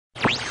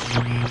It's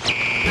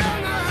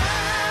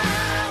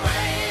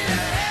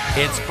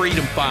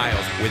Freedom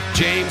Files with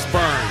James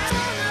Burns.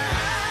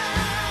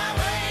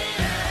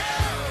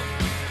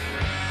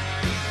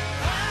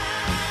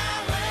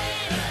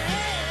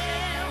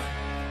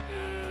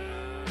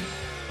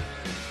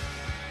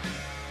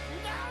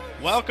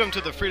 Welcome to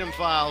the Freedom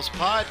Files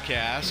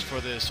podcast for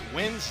this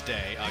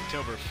Wednesday,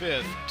 October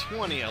 5th,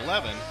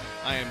 2011.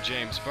 I am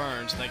James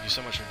Burns. Thank you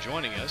so much for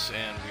joining us,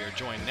 and we are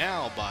joined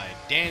now by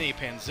Danny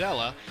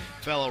Panzella,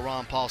 fellow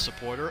Ron Paul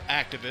supporter,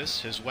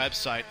 activist. His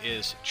website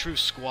is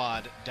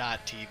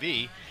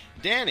truthsquad.tv.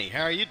 Danny,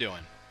 how are you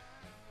doing?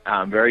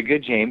 I'm very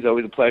good, James.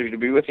 Always a pleasure to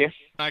be with you.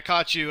 I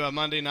caught you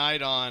Monday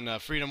night on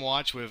Freedom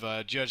Watch with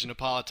Judge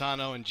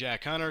Napolitano and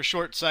Jack Hunter.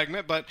 Short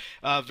segment, but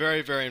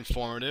very, very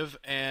informative.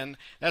 And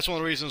that's one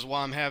of the reasons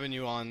why I'm having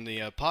you on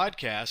the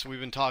podcast. We've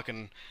been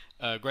talking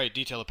great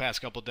detail the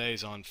past couple of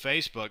days on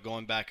Facebook,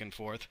 going back and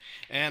forth.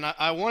 And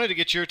I wanted to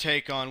get your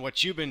take on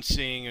what you've been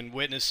seeing and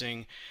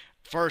witnessing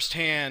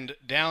firsthand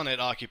down at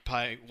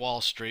Occupy Wall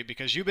Street,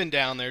 because you've been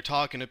down there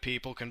talking to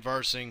people,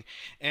 conversing.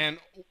 And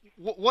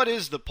what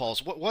is the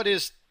pulse? What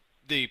is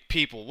the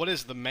people? What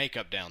is the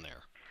makeup down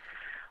there?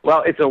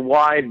 Well, it's a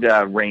wide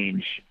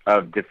range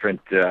of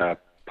different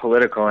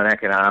political and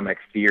economic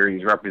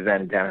theories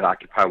represented down at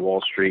Occupy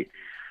Wall Street.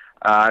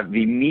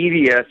 The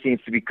media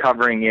seems to be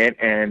covering it,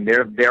 and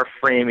they're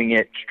framing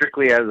it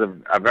strictly as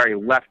a very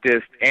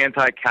leftist,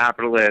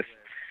 anti-capitalist,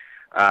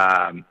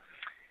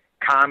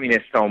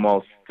 communist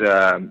almost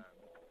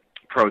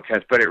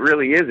protest, but it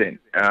really isn't.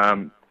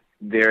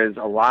 There's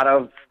a lot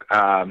of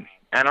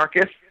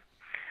anarchists,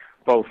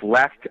 both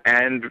left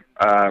and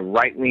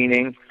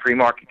right-leaning, free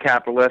market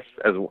capitalists,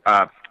 as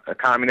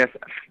communists,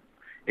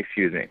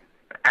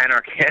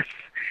 anarchists.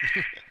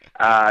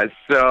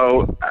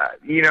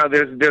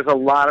 There's a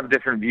lot of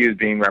different views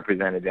being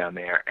represented down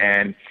there.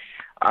 And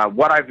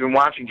what I've been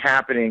watching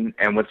happening,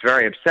 and what's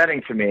very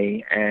upsetting to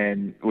me,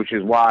 and which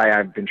is why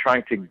I've been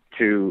trying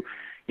to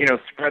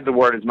spread the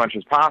word as much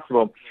as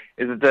possible,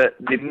 is that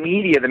the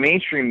media, the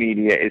mainstream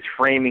media, is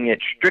framing it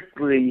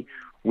strictly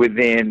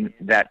within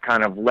that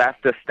kind of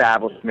left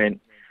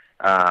establishment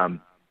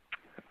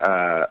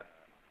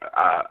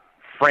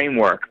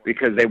framework,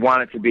 because they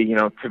want it to be,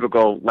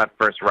 typical left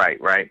versus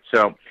right?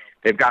 So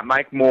they've got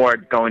Mike Moore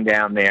going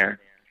down there.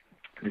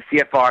 The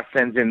CFR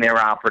sends in their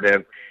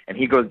operative, and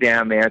he goes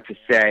down there to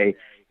say,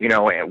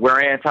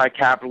 we're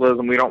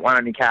anti-capitalism, we don't want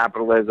any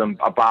capitalism,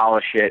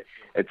 abolish it,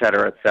 et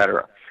cetera, et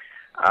cetera.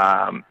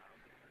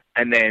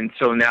 And then,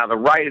 so now the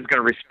right is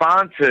going to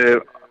respond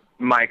to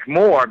Mike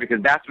Moore,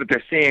 because that's what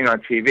they're seeing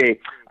on TV.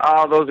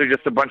 Oh, those are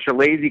just a bunch of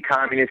lazy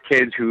communist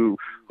kids who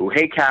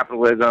hate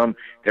capitalism.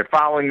 They're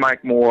following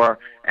Mike Moore,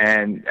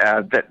 and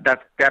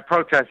that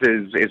protest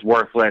is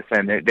worthless,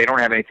 and they don't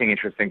have anything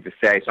interesting to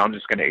say, so I'm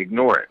just going to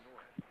ignore it.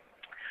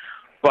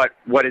 But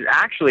what is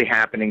actually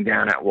happening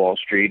down at Wall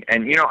Street,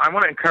 and I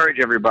want to encourage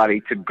everybody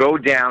to go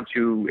down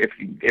to,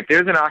 if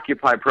there's an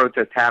Occupy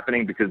protest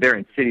happening, because they're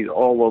in cities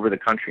all over the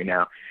country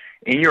now,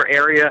 in your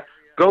area,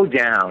 go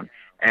down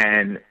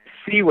and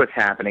see what's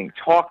happening,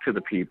 talk to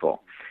the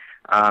people.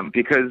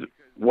 Because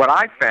what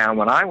I found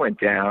when I went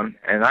down,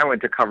 and I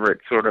went to cover it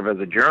sort of as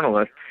a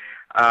journalist,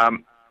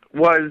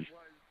 was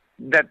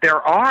that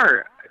there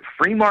are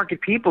free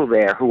market people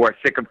there who are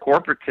sick of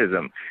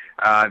corporatism.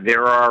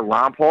 There are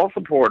Ron Paul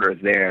supporters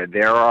there.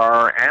 There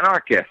are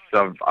anarchists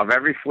of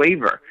every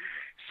flavor.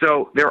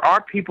 So there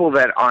are people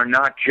that are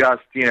not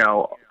just,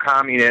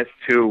 communists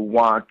who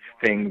want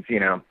things,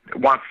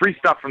 want free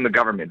stuff from the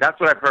government. That's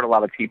what I've heard a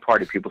lot of Tea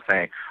Party people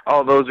saying.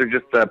 Oh, those are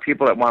just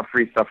people that want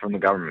free stuff from the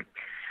government.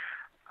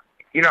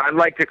 I'd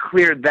like to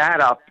clear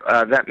that up,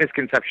 that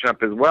misconception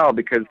up as well,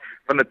 because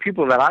from the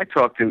people that I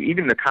talked to,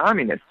 even the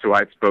communists who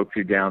I spoke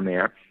to down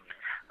there,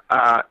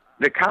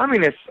 the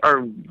communists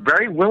are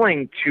very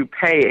willing to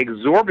pay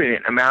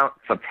exorbitant amounts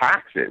of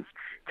taxes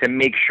to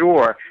make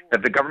sure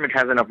that the government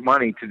has enough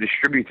money to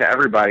distribute to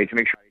everybody, to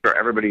make sure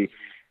everybody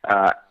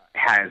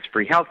has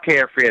free health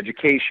care, free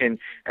education,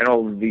 and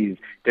all of these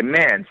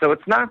demands. So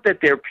it's not that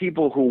they're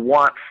people who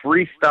want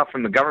free stuff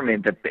from the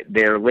government, that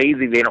they're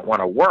lazy, they don't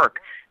want to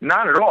work.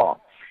 Not at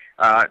all.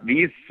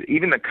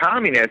 Even the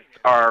communists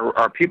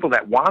are people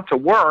that want to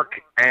work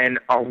and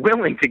are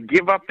willing to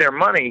give up their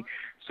money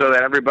so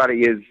that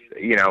everybody is,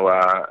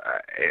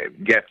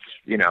 gets,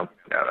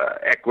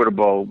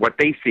 equitable, what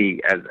they see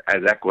as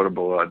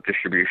equitable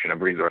distribution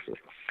of resources.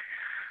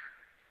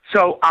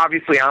 So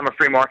obviously I'm a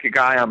free market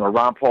guy. I'm a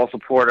Ron Paul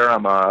supporter.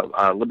 I'm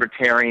a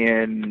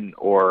libertarian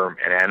or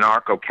an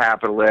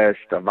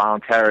anarcho-capitalist, a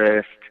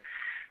voluntarist.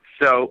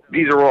 So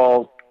these are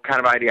all kind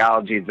of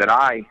ideologies that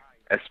I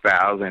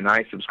espouse and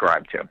I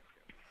subscribe to.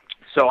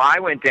 So I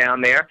went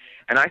down there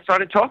and I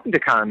started talking to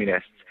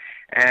communists.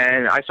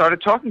 And I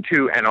started talking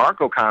to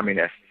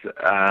anarcho-communists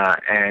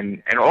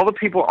and all the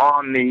people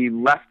on the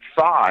left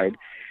side,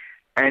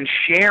 and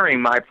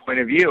sharing my point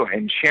of view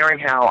and sharing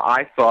how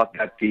I thought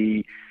that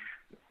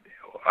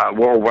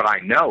what I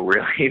know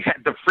really,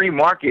 that the free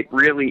market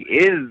really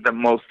is the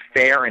most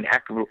fair and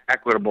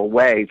equitable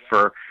way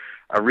for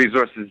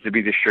resources to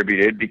be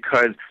distributed,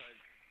 because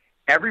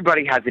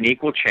everybody has an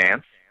equal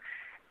chance,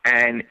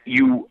 and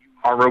you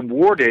are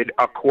rewarded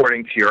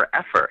according to your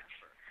efforts.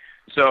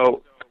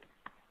 So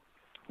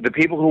the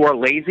people who are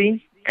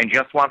lazy and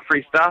just want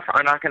free stuff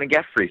are not going to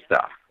get free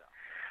stuff.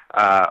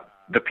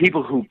 The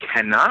people who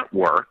cannot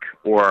work,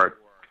 or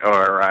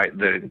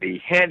the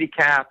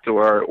handicapped,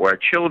 or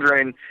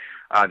children,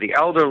 the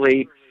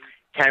elderly,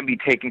 can be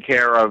taken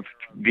care of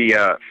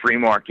via free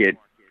market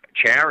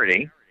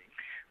charity.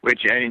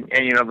 Which and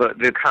you know,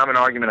 the common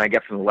argument I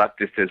get from the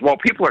leftists is, well,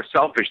 people are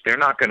selfish. They're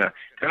not gonna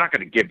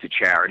give to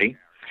charity.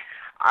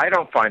 I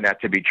don't find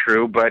that to be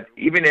true. But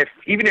even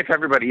if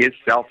everybody is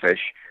selfish,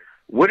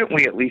 wouldn't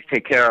we at least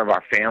take care of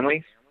our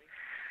families?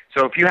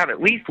 So if you have at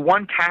least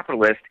one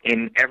capitalist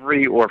in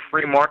every, or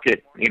free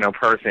market, you know,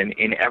 person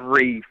in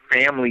every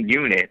family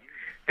unit,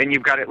 then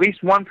you've got at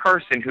least one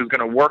person who's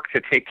going to work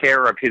to take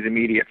care of his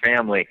immediate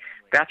family.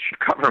 That should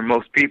cover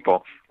most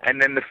people.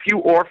 And then the few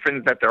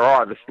orphans that there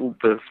are, the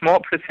small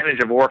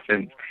percentage of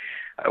orphans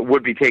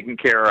would be taken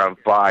care of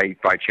by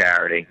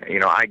charity. You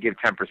know, I give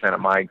 10%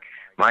 of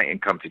my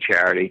income to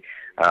charity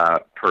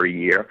per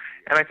year,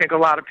 and I think a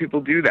lot of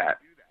people do that.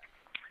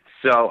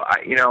 So,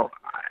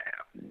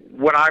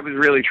 what I was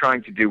really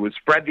trying to do was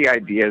spread the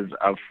ideas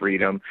of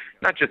freedom,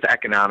 not just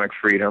economic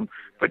freedom,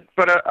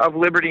 but of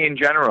liberty in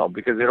general,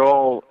 because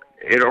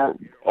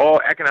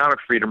all economic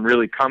freedom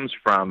really comes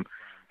from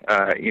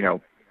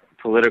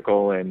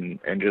political and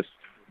just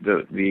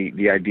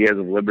the ideas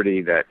of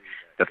liberty that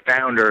the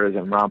founders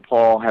and Ron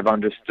Paul have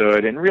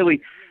understood, and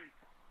really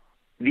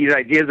these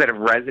ideas that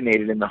have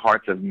resonated in the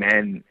hearts of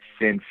men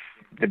since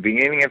the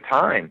beginning of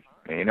time.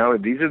 You know,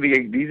 these are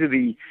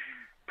the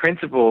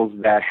principles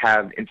that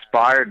have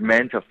inspired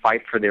men to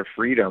fight for their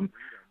freedom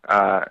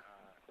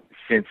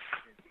since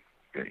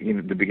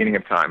the beginning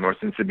of time, or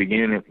since the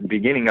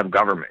beginning of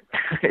government.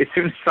 As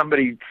soon as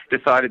somebody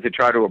decided to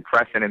try to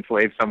oppress and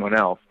enslave someone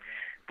else,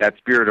 that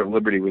spirit of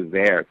liberty was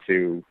there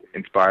to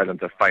inspire them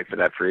to fight for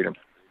that freedom.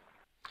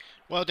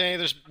 Well, Danny,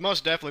 there's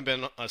most definitely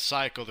been a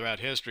cycle throughout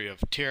history of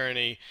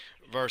tyranny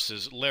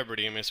versus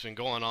liberty. I mean, it's been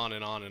going on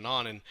and on and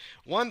on. And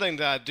one thing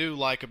that I do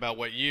like about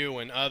what you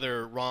and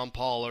other Ron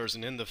Paulers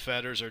and in the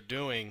Fedders are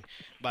doing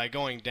by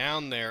going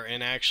down there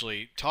and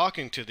actually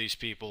talking to these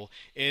people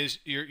is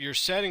you're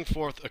setting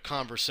forth a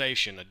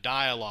conversation, a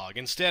dialogue,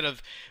 instead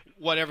of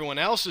what everyone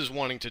else is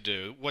wanting to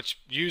do, which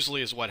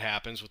usually is what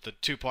happens with the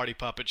two-party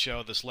puppet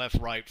show, this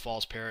left-right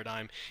false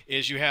paradigm,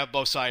 is you have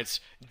both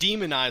sides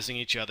demonizing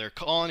each other,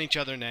 calling each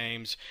other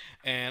names,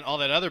 and all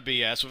that other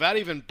BS without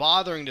even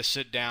bothering to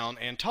sit down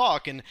and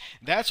talk. And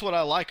that's what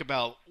I like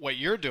about what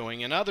you're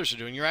doing and others are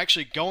doing. You're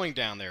actually going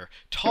down there,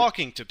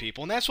 talking to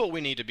people, and that's what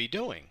we need to be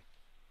doing.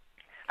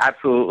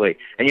 Absolutely.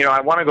 And,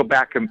 I want to go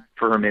back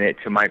for a minute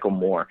to Michael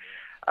Moore.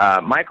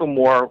 Michael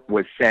Moore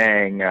was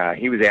saying,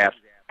 he was asked,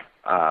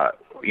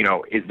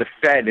 is the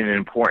Fed an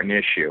important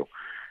issue?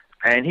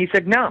 And he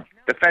said, no,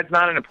 the Fed's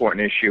not an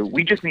important issue.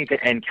 We just need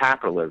to end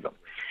capitalism.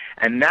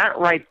 And that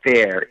right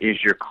there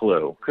is your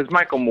clue. Because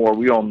Michael Moore,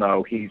 we all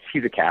know, he's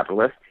a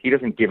capitalist. He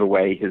doesn't give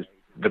away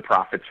the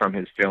profits from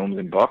his films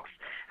and books.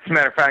 As a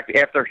matter of fact,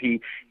 after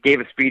he gave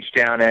a speech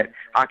down at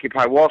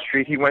Occupy Wall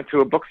Street, he went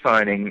to a book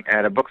signing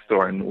at a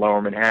bookstore in Lower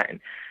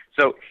Manhattan.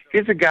 So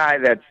here's a guy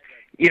that's,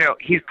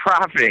 he's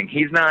profiting.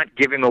 He's not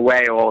giving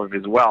away all of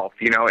his wealth.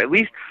 At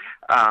least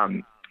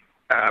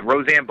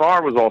Roseanne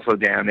Barr was also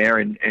down there,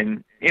 and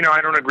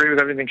I don't agree with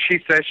everything she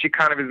says. She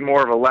kind of is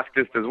more of a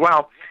leftist as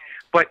well,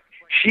 but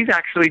she's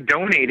actually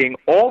donating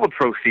all the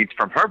proceeds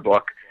from her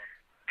book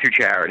to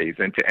charities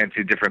and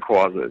to different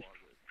causes.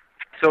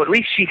 So at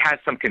least she has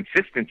some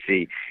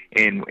consistency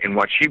in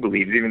what she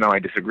believes, even though I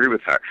disagree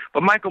with her.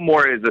 But Michael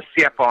Moore is a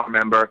CFR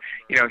member.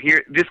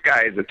 This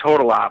guy is a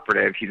total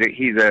operative.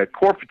 He's a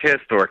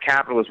corporatist or a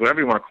capitalist, whatever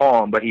you want to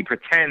call him, but he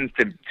pretends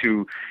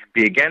to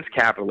be against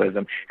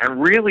capitalism.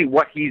 And really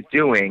what he's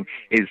doing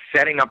is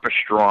setting up a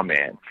straw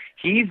man.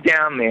 He's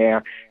down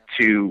there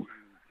to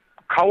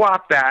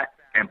co-opt that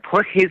and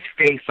put his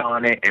face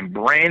on it and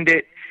brand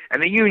it.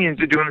 And the unions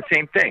are doing the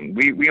same thing.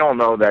 We all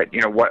know that,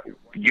 what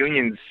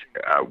unions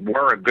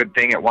were a good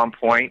thing at one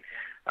point,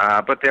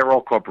 but they're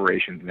all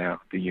corporations now,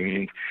 the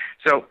unions.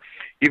 So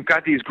you've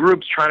got these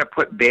groups trying to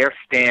put their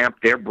stamp,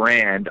 their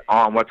brand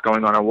on what's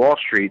going on Wall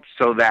Street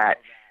so that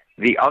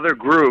the other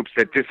groups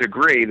that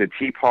disagree, the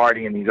Tea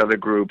Party and these other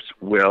groups,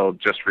 will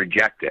just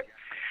reject it.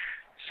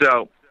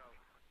 So,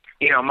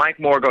 Mike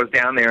Moore goes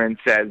down there and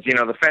says,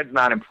 the Fed's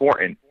not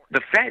important.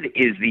 The Fed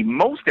is the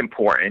most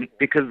important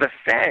because the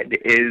Fed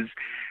is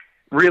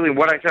really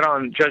what I said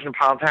on Judge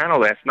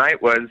Napolitano last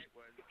night was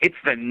it's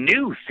the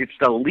noose, it's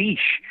the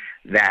leash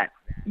that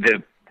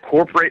the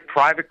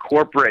private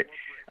corporate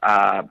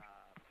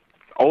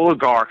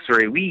oligarchs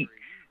or elite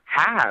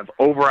have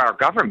over our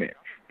government.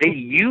 They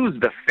use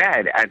the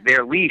Fed as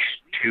their leash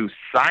to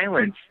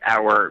silence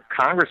our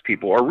Congress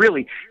people or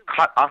really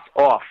cut us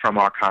off from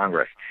our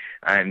Congress.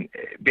 And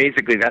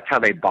basically that's how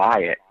they buy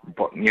it.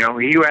 But,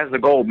 he who has the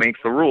gold makes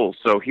the rules.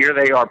 So here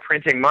they are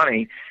printing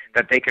money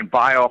that they can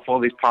buy off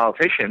all these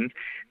politicians,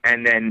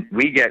 and then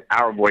we get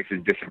our voices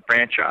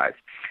disenfranchised.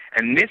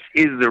 And this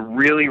is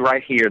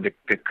right here,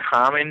 the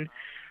common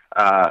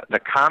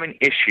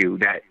issue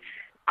that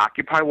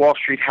Occupy Wall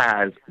Street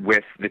has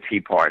with the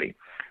Tea Party.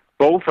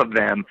 Both of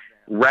them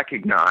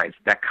recognize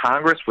that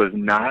Congress was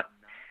not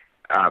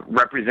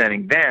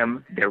representing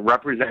them; they're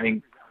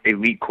representing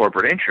elite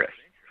corporate interests.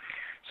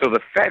 So the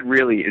Fed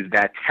really is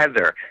that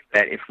tether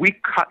that if we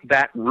cut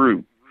that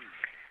root,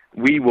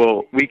 we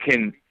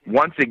can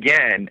once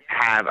again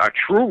have a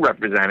true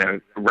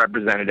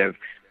representative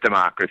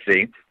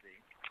democracy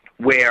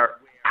where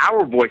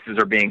our voices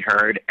are being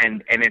heard,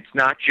 and it's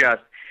not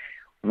just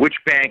which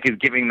bank is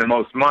giving the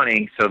most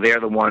money, so they're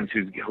the ones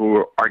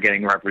who are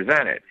getting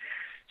represented.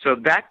 So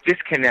that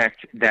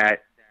disconnect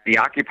that the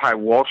Occupy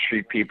Wall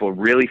Street people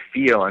really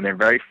feel, and they're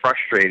very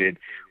frustrated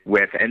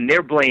with, and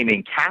they're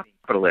blaming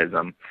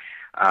capitalism,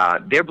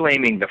 they're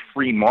blaming the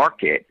free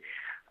market,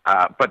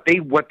 but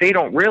what they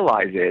don't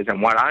realize is,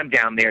 and what I'm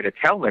down there to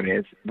tell them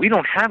is, we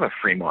don't have a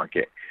free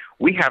market.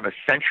 We have a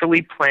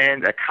centrally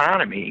planned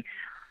economy,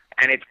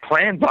 and it's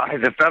planned by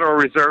the Federal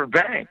Reserve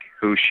Bank,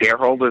 whose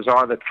shareholders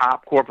are the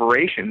top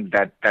corporations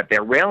that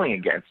they're railing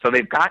against. So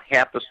they've got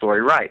half the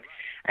story right.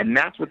 And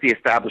that's what the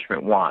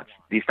establishment wants.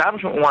 The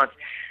establishment wants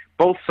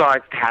both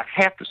sides to have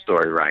half the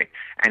story right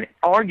and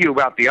argue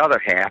about the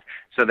other half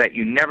so that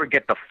you never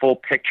get the full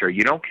picture.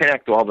 You don't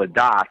connect all the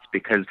dots,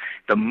 because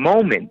the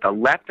moment the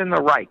left and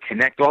the right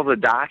connect all the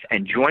dots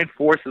and join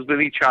forces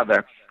with each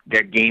other,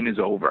 their game is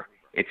over.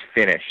 It's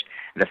finished.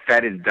 The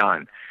Fed is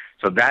done.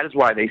 So that is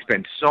why they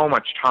spend so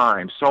much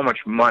time, so much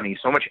money,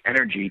 so much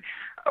energy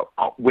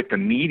with the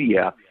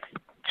media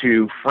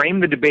to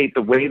frame the debate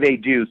the way they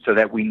do so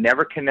that we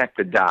never connect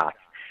the dots.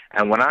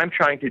 And what I'm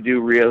trying to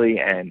do really,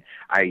 and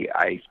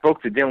I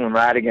spoke to Dylan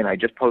Ratigan, I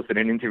just posted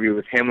an interview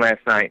with him last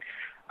night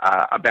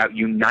about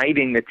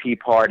uniting the Tea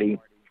Party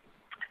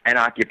and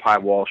Occupy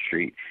Wall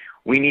Street.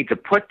 We need to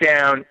put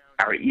down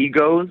our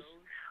egos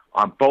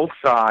on both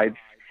sides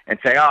and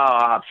say,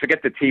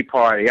 forget the Tea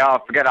Party,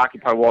 forget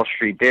Occupy Wall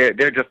Street.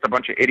 They're just a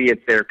bunch of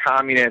idiots. They're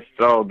communists.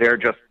 They're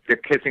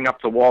kissing up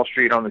to Wall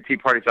Street on the Tea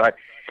Party side.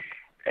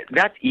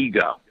 That's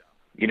ego,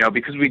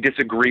 because we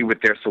disagree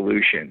with their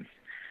solutions.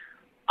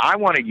 I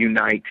want to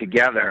unite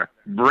together,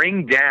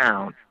 bring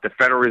down the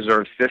Federal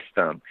Reserve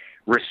System,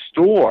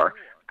 restore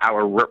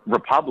our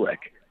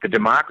republic, the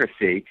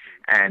democracy,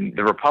 and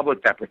the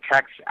republic that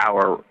protects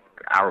our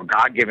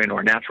God-given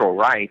or natural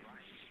rights,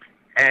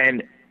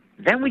 and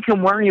then we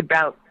can worry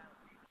about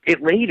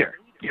it later.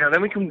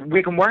 Then we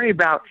can worry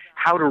about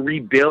how to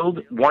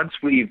rebuild once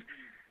we've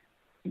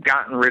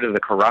gotten rid of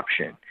the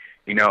corruption.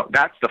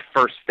 That's the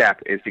first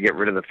step, is to get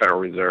rid of the Federal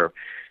Reserve.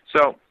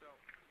 So,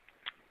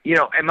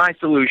 and my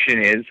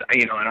solution is,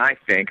 and I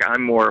think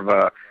I'm more of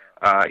a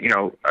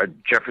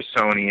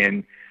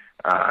Jeffersonian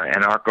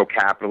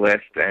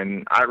anarcho-capitalist,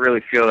 and I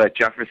really feel that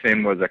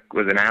Jefferson was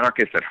an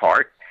anarchist at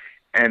heart,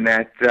 and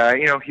that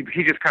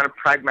he just kind of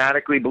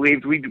pragmatically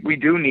believed we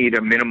do need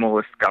a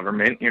minimalist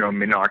government,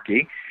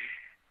 monarchy,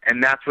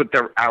 and that's what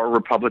our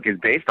republic is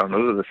based on.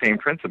 Those are the same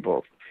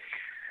principles.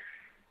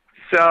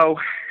 So,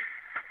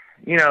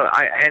 and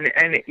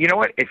you know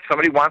what? If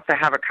somebody wants to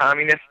have a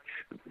communist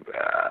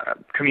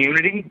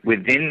community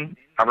within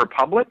a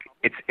republic,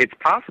 it's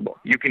possible.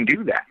 You can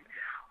do that.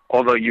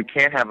 Although you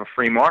can't have a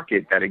free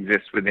market that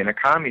exists within a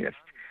communist,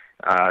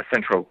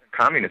 central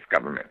communist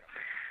government.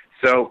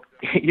 So,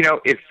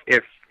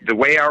 if the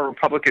way our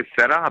republic is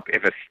set up,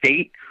 if a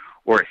state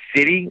or a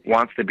city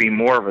wants to be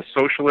more of a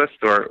socialist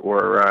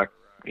or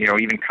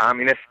even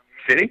communist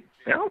city,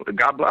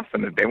 God bless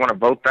them. If they want to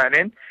vote that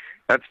in,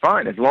 that's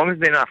fine, as long as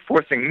they're not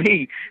forcing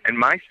me and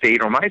my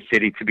state or my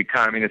city to be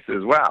communist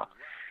as well.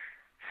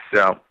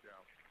 So.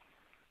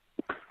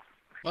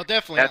 Well,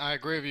 definitely, I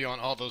agree with you on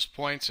all those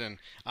points, and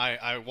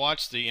I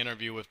watched the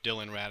interview with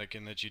Dylan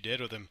Ratigan that you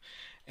did with him,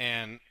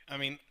 and,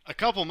 a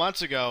couple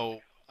months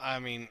ago,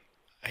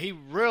 he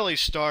really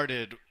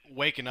started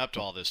waking up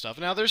to all this stuff.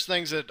 Now, there's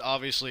things that,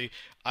 obviously,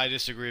 I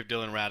disagree with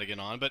Dylan Ratigan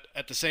on, but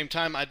at the same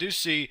time, I do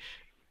see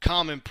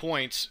common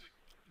points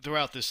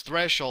throughout this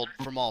threshold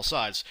from all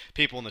sides.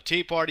 People in the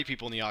Tea Party,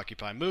 people in the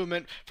Occupy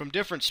movement, from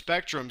different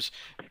spectrums,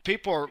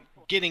 people are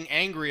getting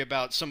angry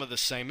about some of the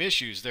same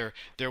issues.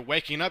 They're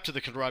waking up to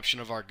the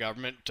corruption of our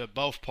government, to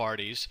both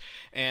parties,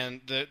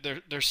 and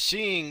they're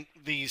seeing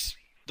the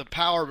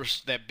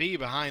powers that be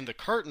behind the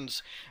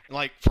curtains,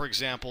 like, for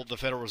example, the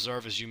Federal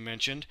Reserve, as you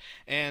mentioned.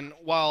 And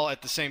while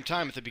at the same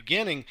time, at the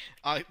beginning,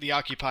 the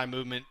Occupy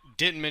movement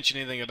didn't mention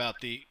anything about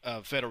the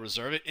Federal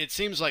Reserve, it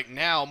seems like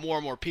now more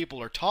and more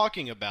people are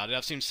talking about it.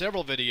 I've seen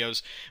several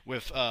videos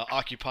with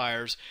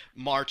occupiers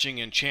marching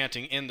and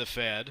chanting "in the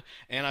Fed,"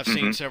 and I've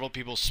seen several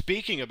people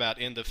speaking about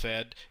 "in the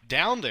Fed"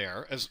 down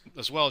there,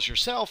 as well as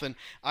yourself, and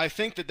I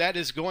think that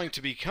is going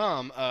to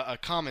become a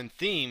common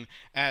theme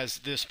as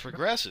this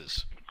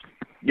progresses.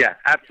 Yeah,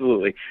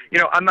 absolutely.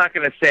 I'm not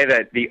going to say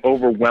that the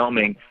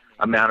overwhelming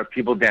amount of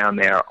people down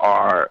there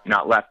are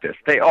not leftists.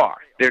 They are.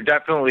 They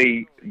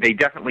definitely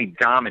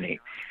dominate.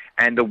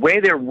 And the way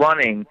they're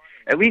running,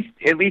 at least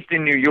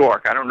in New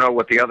York, I don't know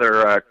what the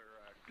other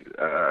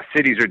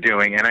cities are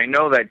doing, and I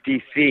know that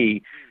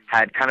D.C.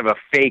 had kind of a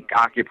fake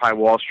Occupy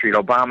Wall Street.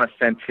 Obama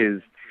sent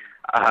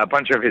a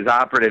bunch of his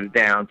operatives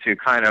down to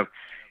kind of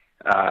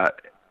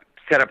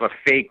set up a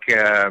fake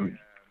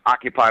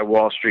Occupy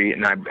Wall Street,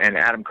 and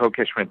Adam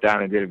Kokesh went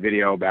down and did a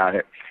video about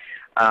it.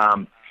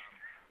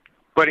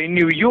 But in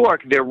New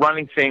York, they're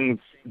running things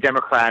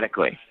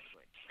democratically.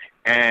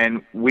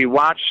 And we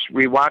watch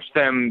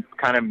them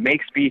kind of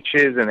make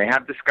speeches, and they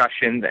have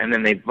discussions, and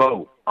then they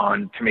vote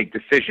to make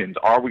decisions.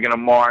 Are we going to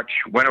march?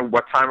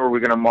 What time are we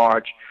going to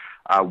march?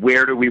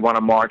 Where do we want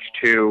to march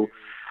to?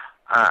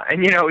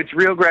 And it's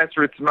real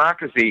grassroots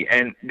democracy,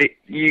 and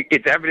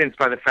it's evidenced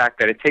by the fact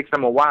that it takes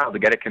them a while to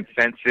get a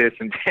consensus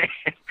and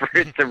for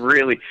it to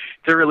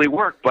really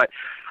work. But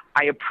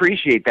I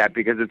appreciate that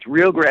because it's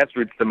real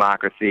grassroots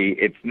democracy.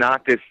 It's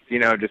not this,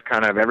 just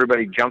kind of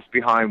everybody jumps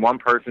behind one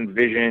person's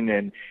vision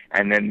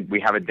and then we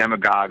have a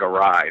demagogue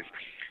arise.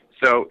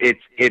 So it's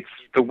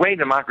the way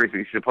democracy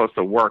is supposed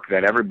to work,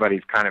 that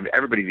everybody's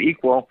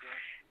equal,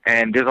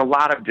 and there's a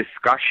lot of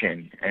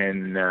discussion,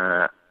 and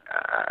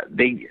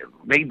they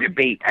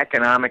debate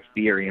economic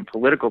theory and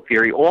political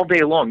theory all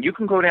day long. You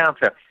can go down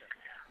to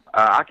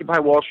Occupy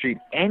Wall Street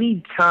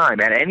any time,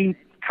 at any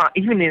time,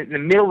 even in the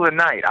middle of the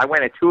night. I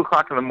went at 2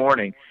 o'clock in the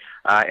morning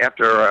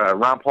after a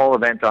Ron Paul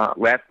event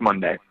last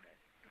Monday,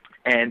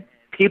 and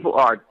people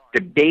are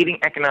debating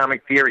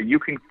economic theory. You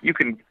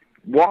can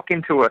walk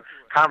into a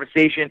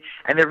conversation,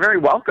 and they're very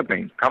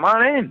welcoming. Come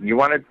on in. You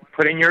want to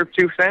put in your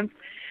 2 cents?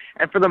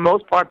 And for the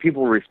most part,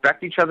 people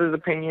respect each other's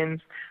opinions,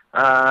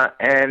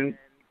 and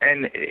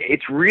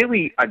it's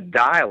really a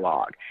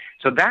dialogue.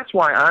 So that's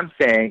why I'm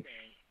saying,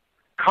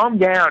 come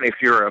down if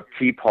you're a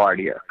Tea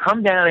Partier.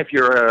 Come down if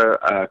you're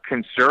a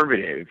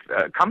conservative.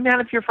 Come down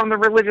if you're from the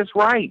religious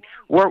right.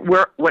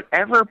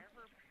 Whatever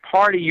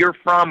party you're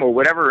from or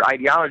whatever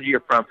ideology you're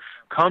from,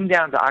 come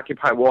down to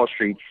Occupy Wall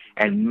Street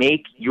and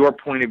make your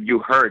point of view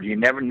heard. You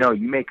never know.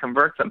 You may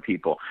convert some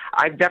people.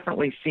 I've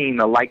definitely seen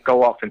the light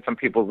go off in some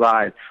people's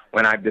eyes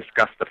when I've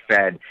discussed the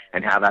Fed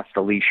and how that's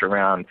the leash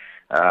around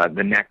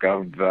the neck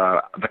of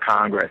the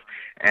Congress.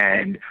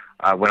 And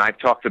when I've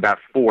talked about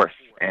force,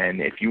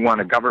 and if you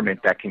want a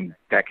government that can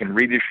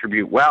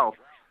redistribute wealth,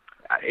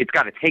 it's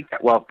got to take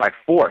that wealth by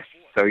force.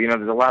 So,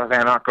 there's a lot of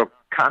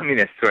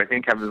anarcho-communists who I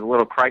think have this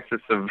little crisis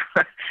of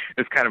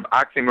this kind of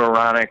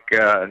oxymoronic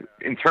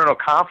internal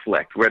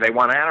conflict where they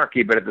want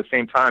anarchy, but at the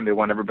same time they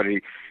want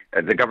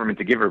the government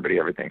to give everybody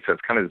everything. So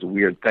it's kind of this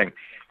weird thing.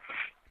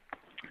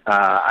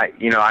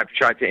 I've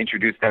tried to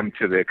introduce them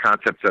to the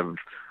concepts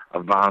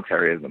of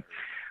voluntarism.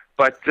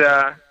 But,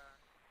 so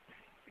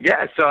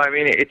I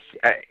mean, it's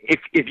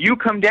if you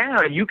come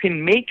down, you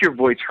can make your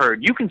voice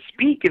heard. You can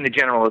speak in the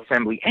General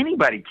Assembly.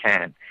 Anybody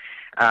can,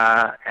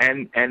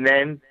 and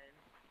then,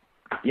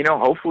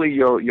 hopefully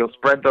you'll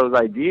spread those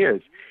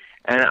ideas.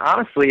 And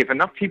honestly, if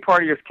enough Tea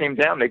Partiers came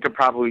down, they could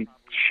probably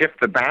shift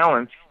the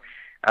balance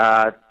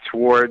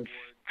towards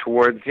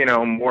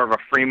more of a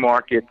free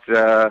market,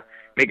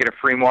 make it a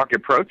free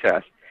market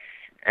protest.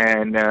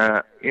 And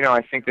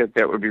I think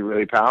that would be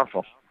really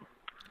powerful.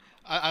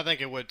 I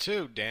think it would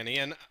too, Danny.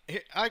 And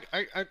I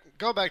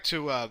go back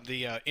to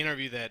the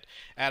interview that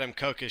Adam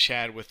Kokesh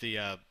had with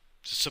the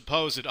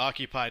supposed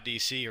Occupy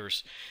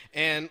DCers,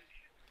 and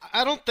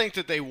I don't think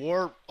that they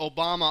were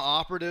Obama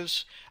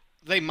operatives.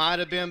 They might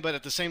have been, but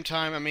at the same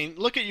time, I mean,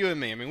 look at you and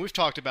me. I mean, we've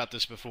talked about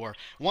this before.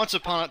 Once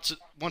upon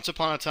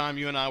a time,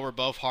 you and I were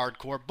both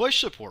hardcore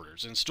Bush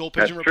supporters and stool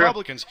pigeon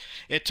Republicans.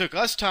 It took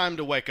us time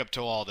to wake up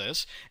to all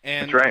this.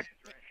 And, that's right.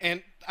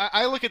 And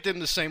I look at them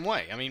the same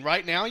way. I mean,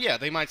 right now, yeah,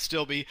 they might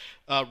still be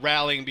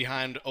rallying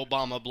behind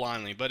Obama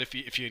blindly. But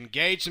if you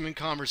engage them in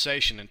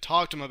conversation and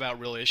talk to them about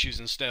real issues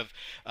instead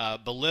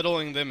of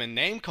belittling them and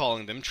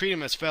name-calling them, treat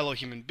them as fellow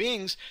human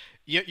beings,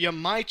 you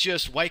might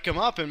just wake them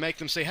up and make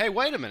them say, hey,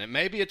 wait a minute,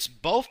 maybe it's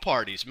both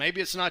parties. Maybe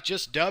it's not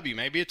just W.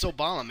 Maybe it's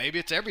Obama. Maybe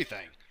it's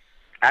everything.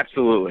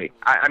 Absolutely.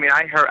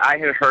 I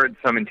had heard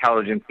some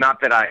intelligence,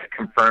 not that I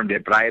confirmed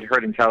it, but I had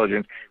heard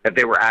intelligence that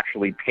they were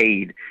actually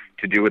paid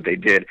to do what they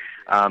did.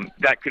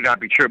 That could not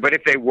be true. But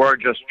if they were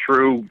just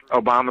true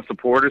Obama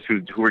supporters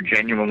who were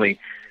genuinely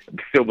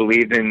still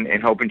believed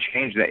in hope and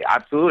change,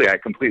 absolutely, I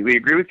completely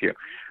agree with you.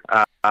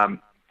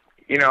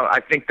 I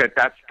think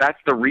that's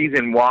the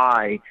reason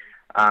why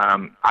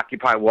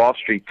Occupy Wall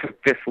Street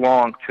took this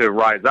long to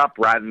rise up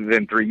rather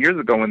than 3 years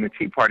ago when the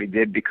Tea Party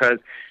did, because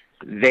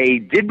they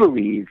did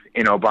believe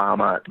in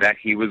Obama that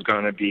he was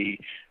going to be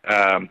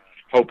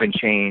hope and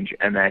change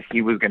and that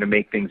he was going to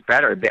make things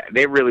better.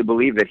 They really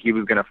believed that he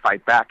was going to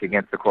fight back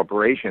against the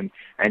corporations.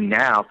 And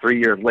now, 3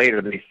 years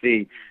later, they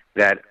see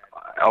that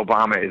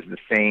Obama is the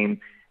same.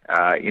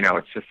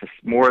 It's just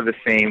more of the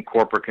same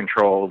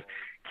corporate-controlled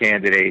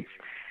candidates.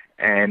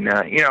 And,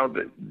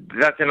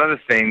 that's another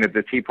thing that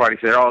the Tea Party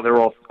said, they're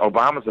all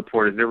Obama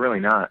supporters. They're really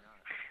not.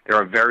 There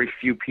are very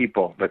few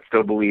people that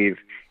still believe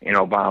in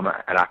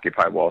Obama at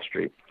Occupy Wall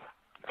Street.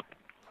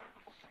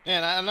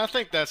 And I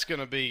think that's going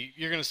to be,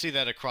 you're going to see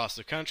that across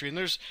the country. And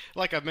there's,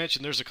 like I've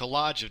mentioned, there's a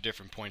collage of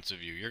different points of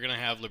view. You're going to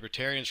have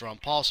libertarians, Ron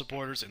Paul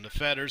supporters, and the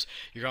Fedders.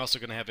 You're also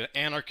going to have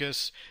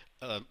anarchists,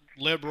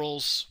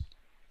 liberals,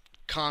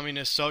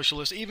 communists,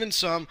 socialists, even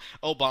some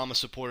Obama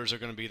supporters are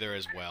going to be there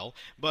as well.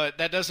 But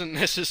that doesn't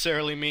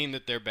necessarily mean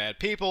that they're bad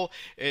people.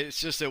 It's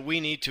just that we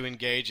need to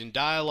engage in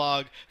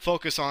dialogue,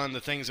 focus on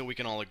the things that we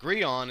can all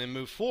agree on, and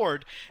move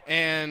forward.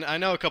 And I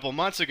know a couple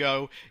months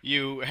ago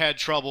you had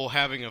trouble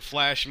having a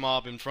flash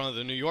mob in front of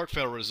the New York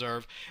Federal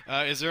Reserve.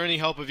 Is there any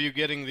hope of you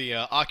getting the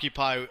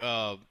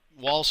Occupy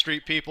Wall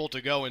Street people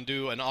to go and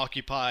do an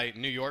Occupy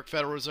New York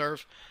Federal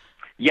Reserve?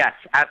 Yes,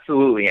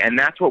 absolutely, and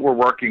that's what we're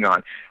working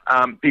on.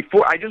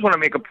 Before, I just want to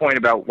make a point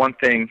about one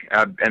thing,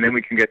 and then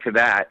we can get to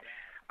that.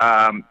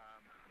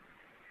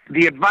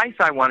 The advice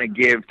I want to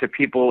give to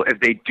people if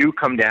they do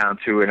come down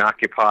to an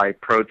Occupy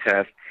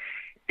protest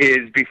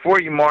is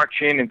before you march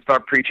in and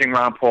start preaching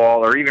Ron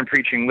Paul or even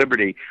preaching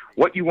liberty,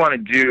 what you want to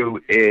do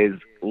is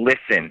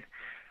listen.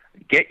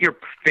 Get your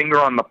finger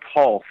on the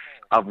pulse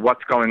of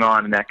what's going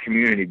on in that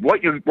community.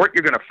 What you're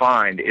going to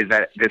find is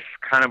that this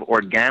kind of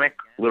organic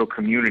little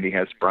community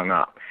has sprung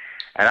up.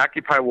 At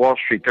Occupy Wall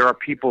Street, there are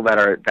people that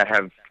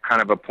have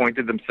kind of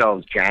appointed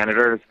themselves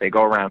janitors. They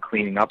go around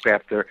cleaning up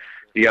after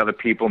the other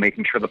people,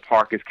 making sure the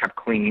park is kept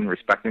clean,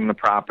 respecting the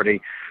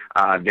property.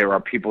 There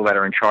are people that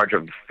are in charge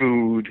of the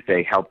food.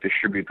 They help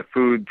distribute the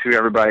food to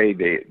everybody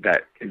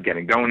that is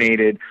getting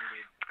donated.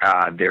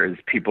 There's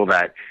people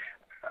that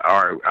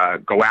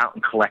go out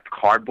and collect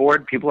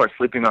cardboard. People are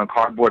sleeping on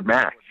cardboard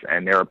mats,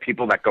 and there are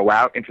people that go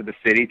out into the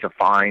city to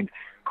find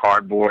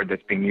cardboard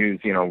that's being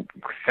used,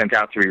 sent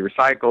out to be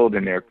recycled,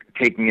 and they're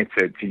taking it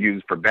to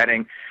use for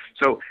bedding.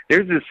 So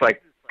there's this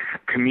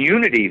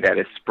community that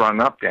has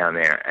sprung up down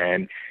there,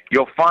 and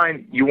you'll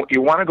find you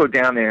want to go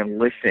down there and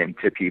listen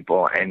to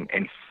people and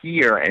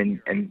hear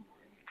and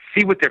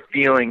see what they're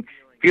feeling,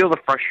 feel the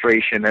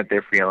frustration that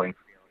they're feeling.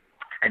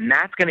 And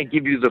that's going to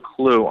give you the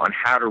clue on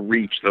how to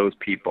reach those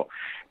people,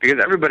 because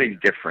everybody's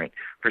different.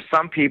 For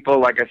some people,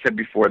 like I said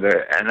before,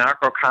 the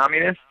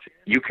anarcho-communists,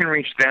 you can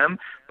reach them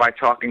by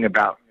talking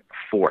about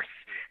force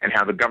and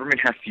how the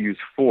government has to use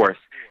force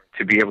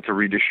to be able to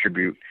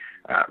redistribute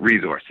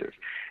resources.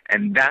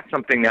 And that's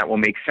something that will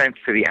make sense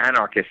to the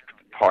anarchist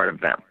part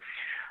of them.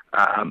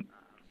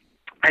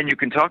 And you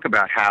can talk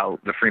about how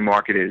the free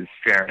market is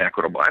fair and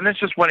equitable. And that's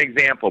just one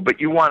example,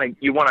 but you want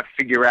to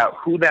figure out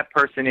who that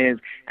person is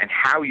and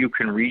how you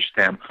can reach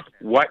them.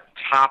 What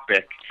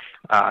topic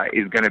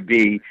is going to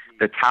be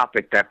the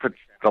topic that puts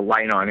the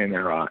light on in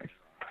their eyes.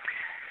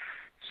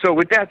 So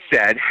with that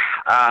said,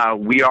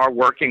 we are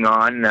working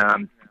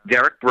on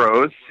Derek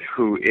Brose,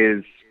 who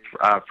is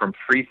from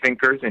Free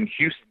Thinkers in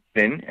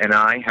Houston, and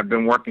I have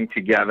been working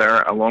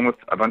together along with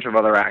a bunch of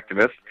other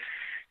activists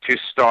to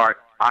start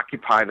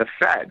Occupy the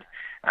Fed.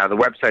 The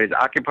website is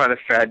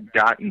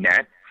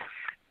occupythefed.net,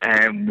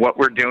 and what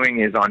we're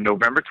doing is on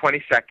November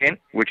 22nd,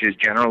 which is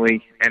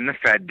generally End the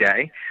Fed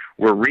Day,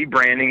 we're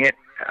rebranding it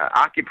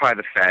Occupy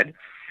the Fed,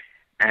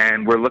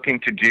 and we're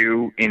looking to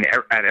do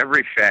at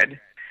every Fed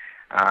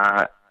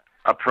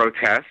a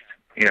protest,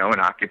 an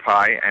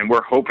Occupy, and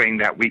we're hoping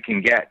that we can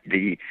get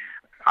the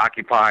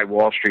Occupy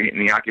Wall Street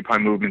and the Occupy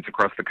movements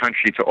across the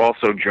country to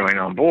also join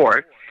on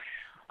board.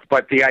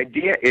 But the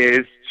idea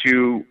is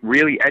to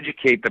really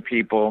educate the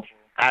people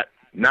at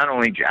not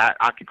only at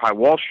Occupy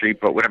Wall Street,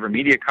 but whatever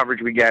media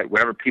coverage we get,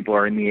 whatever people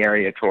are in the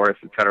area,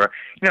 tourists, et cetera,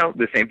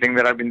 the same thing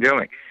that I've been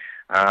doing,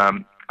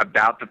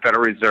 about the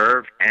Federal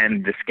Reserve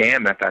and the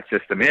scam that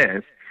system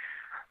is.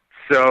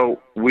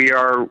 So we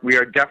are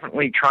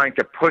definitely trying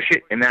to push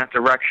it in that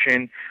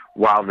direction,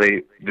 while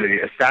the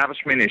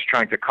establishment is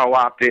trying to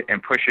co-opt it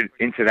and push it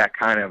into that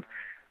kind of,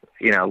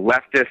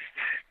 leftist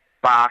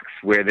box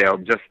where they'll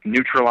just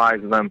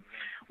neutralize them.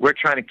 We're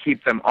trying to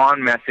keep them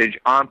on message,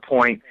 on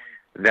point,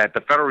 that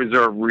the Federal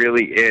Reserve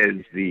really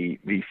is the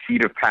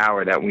seat of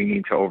power that we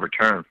need to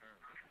overturn.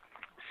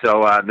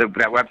 So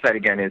that website,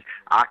 again, is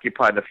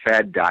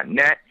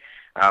occupythefed.net.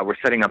 We're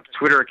setting up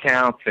Twitter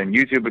accounts and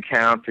YouTube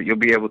accounts that you'll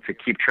be able to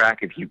keep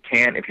track if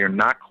you're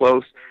not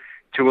close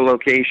to a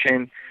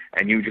location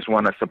and you just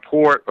want to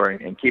support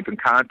and keep in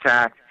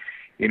contact.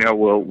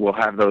 We'll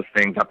have those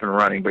things up and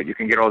running, but you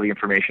can get all the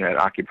information at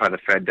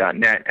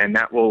occupythefed.net, and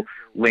that will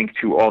link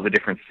to all the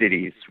different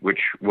cities, which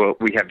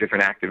we have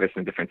different activists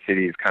in different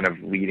cities kind of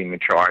leading the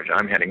charge.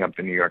 I'm heading up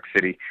the New York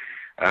City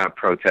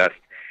protest,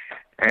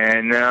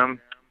 and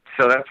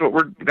so that's what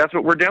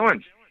we're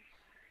doing.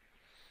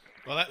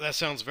 Well, that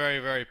sounds very,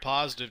 very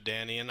positive,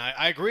 Danny, and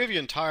I agree with you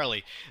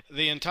entirely.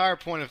 The entire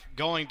point of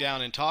going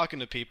down and talking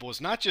to people is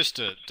not just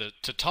to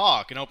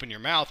talk and open your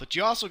mouth, but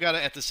you also got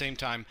to, at the same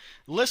time,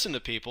 listen to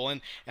people.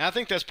 And I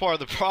think that's part of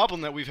the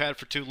problem that we've had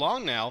for too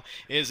long now,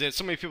 is that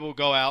so many people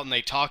go out and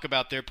they talk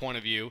about their point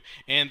of view,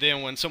 and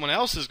then when someone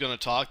else is going to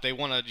talk, they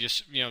want to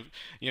just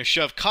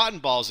shove cotton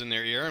balls in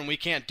their ear, and we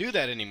can't do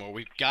that anymore.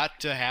 We've got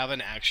to have an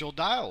actual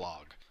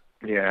dialogue.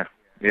 Yeah,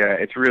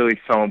 it's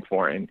really so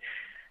important.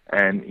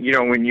 And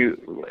when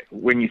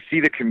you see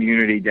the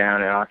community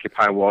down at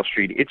Occupy Wall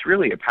Street, it's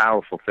really a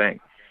powerful thing.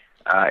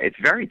 It's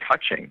very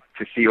touching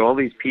to see all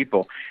these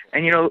people,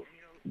 and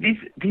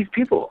these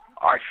people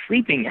are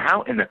sleeping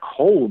out in the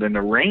cold and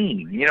the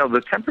rain. You know,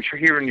 the temperature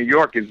here in New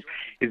York is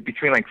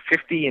between like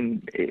 50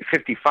 and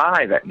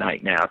 55 at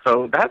night now.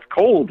 So that's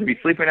cold to be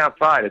sleeping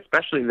outside,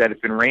 especially that it's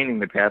been raining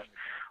the past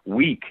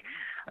week.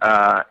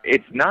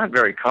 It's not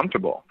very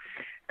comfortable.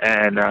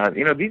 And,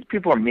 you know, these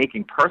people are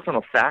making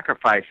personal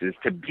sacrifices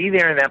to be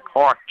there in that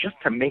park just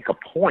to make a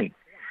point.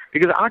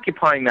 Because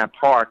occupying that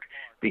park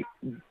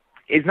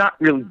is not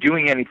really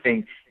doing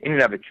anything in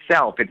and of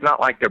itself. It's not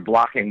like they're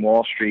blocking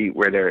Wall Street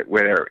where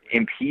they're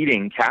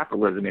impeding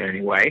capitalism in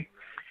any way.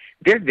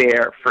 They're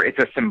there for, it's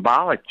a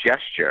symbolic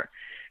gesture.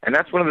 And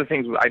that's one of the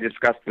things I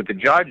discussed with the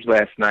judge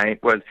last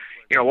night was,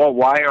 you know, well,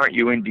 why aren't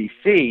you in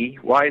D.C.?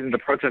 Why isn't the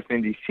protest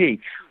in D.C.?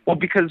 Well,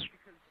 because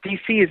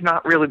D.C. is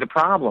not really the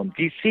problem.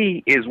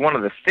 D.C. is one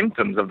of the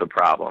symptoms of the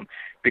problem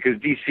because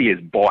D.C. is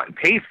bought and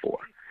paid for.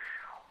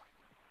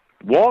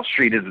 Wall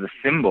Street is the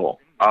symbol.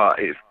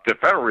 Is the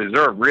Federal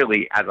Reserve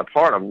really, as a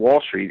part of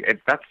Wall Street,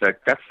 that's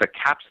the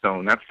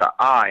capstone, that's the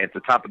eye at the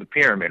top of the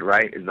pyramid,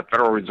 right, is the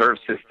Federal Reserve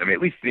System,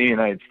 at least in the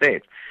United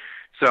States.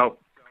 So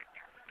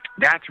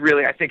that's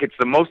really, I think it's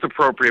the most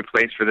appropriate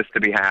place for this to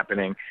be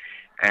happening.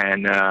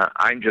 And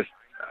I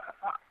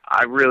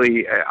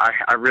really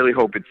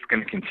hope it's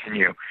going to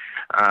continue.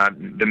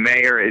 The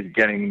mayor is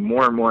getting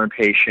more and more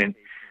impatient.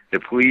 The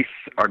police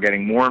are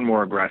getting more and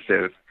more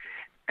aggressive.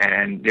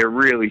 And they're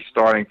really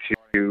starting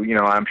to, you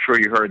know, I'm sure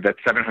you heard that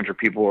 700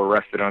 people were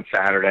arrested on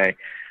Saturday.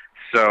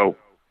 So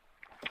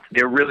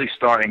they're really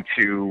starting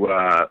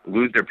to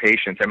lose their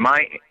patience. And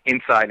my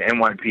inside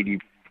NYPD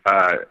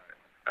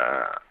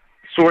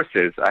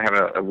sources, I have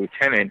a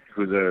lieutenant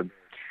who's a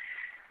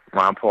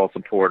Ron Paul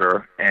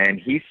supporter, and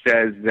he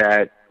says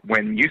that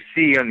when you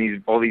see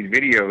on all these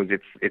videos,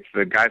 it's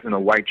the guys in the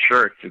white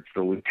shirts, it's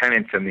the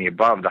lieutenants and the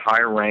above, the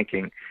higher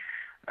ranking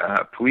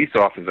police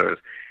officers,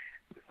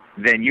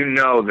 then you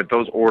know that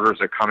those orders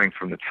are coming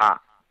from the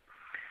top.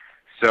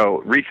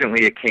 So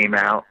recently it came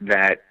out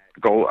that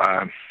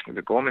was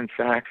it Goldman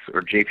Sachs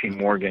or J.P.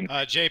 Morgan?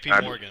 J.P.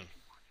 Morgan.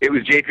 It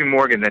was J.P.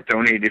 Morgan that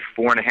donated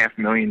 $4.5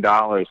 million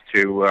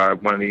to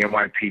one of the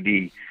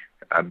NYPD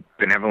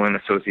benevolent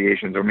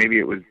associations, or maybe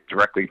it was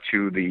directly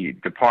to the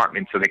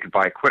department so they could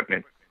buy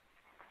equipment.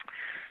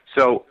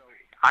 So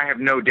I have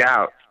no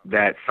doubt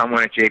that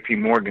someone at J.P.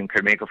 Morgan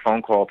could make a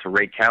phone call to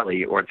Ray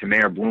Kelly or to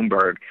Mayor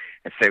Bloomberg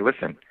and say,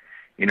 listen,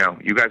 you know,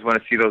 you guys want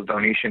to see those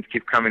donations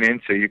keep coming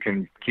in so you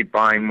can keep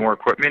buying more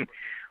equipment?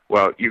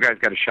 Well, you guys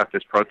got to shut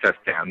this protest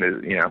down.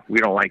 You know, we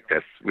don't like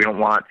this. We don't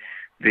want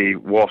the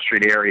Wall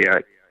Street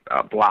area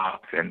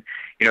blocked. And,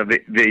 you know,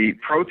 the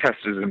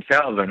protesters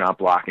themselves are not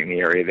blocking the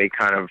area. They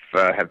kind of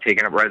have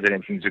taken up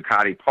residence in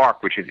Zuccotti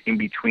Park, which is in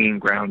between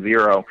Ground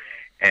Zero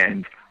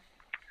and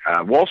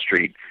Wall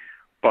Street.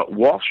 But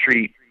Wall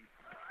Street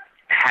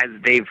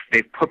they've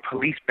put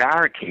police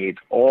barricades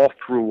all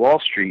through Wall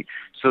Street,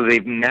 so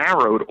they've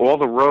narrowed all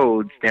the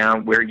roads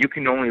down where you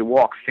can only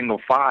walk single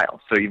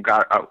file. So you've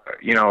got a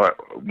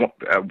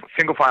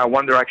single file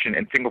one direction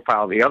and single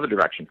file the other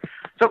direction.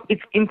 So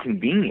it's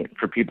inconvenient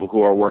for people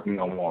who are working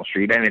on Wall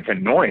Street, and it's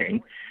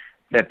annoying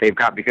that they've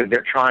got, because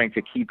they're trying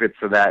to keep it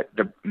so that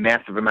the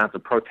massive amounts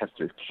of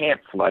protesters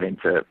can't flood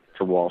into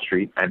Wall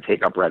Street and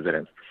take up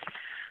residence.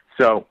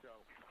 So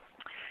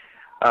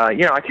you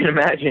know, I can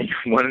imagine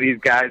one of these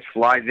guys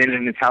flies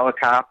in his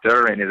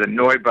helicopter and is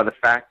annoyed by the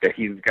fact that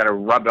he's got to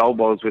rub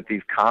elbows with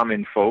these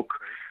common folk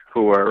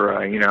who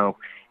are, you know,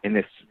 in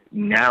this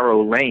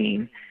narrow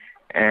lane.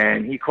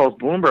 And he calls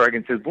Bloomberg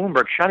and says,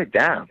 Bloomberg, shut it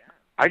down.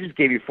 I just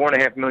gave you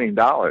 $4.5 million.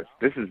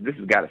 This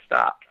has got to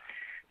stop.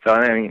 So,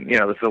 I mean, you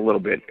know, this is a little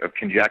bit of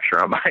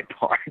conjecture on my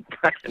part,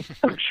 but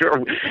I'm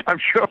sure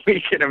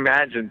we can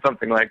imagine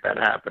something like that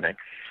happening.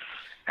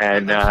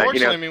 And unfortunately,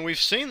 you know, I mean, we've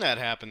seen that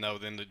happen, though,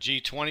 in the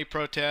G20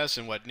 protests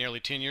and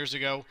nearly 10 years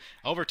ago,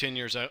 over 10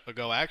 years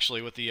ago,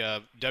 actually, with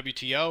the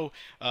WTO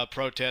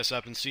protests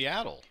up in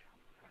Seattle.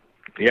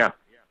 Yeah.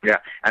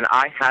 And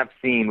I have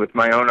seen with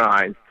my own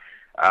eyes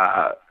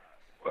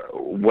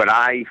what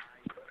I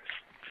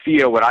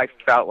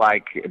felt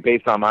like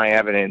based on my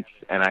evidence,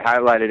 and I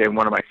highlighted in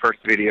one of my first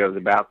videos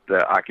about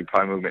the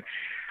Occupy movement.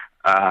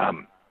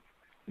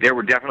 There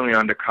were definitely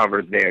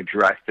undercovers they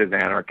addressed as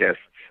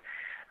anarchists.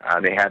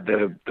 They had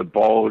the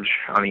bulge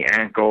on the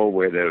ankle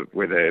where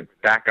the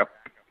backup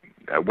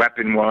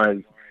weapon was,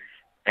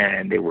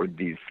 and they were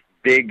these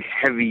big,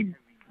 heavy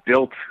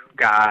built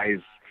guys,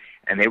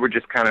 and they were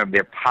just kind of,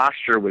 their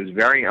posture was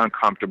very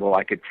uncomfortable.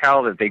 I could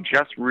tell that they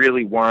just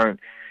really weren't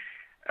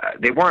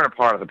a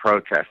part of the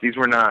protest. These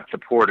were not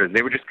supporters.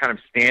 They were just kind of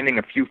standing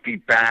a few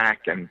feet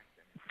back and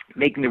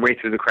making their way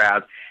through the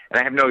crowd. And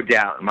I have no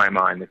doubt in my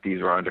mind that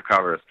these were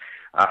undercovers.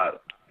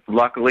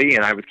 Luckily,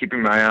 and I was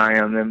keeping my eye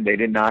on them, they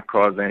did not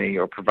cause any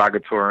or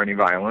provocateur or any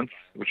violence,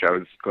 which I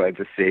was glad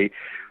to see.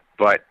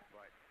 But,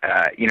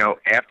 you know,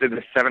 after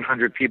the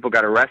 700 people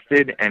got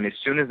arrested, and as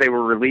soon as they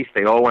were released,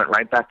 they all went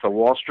right back to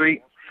Wall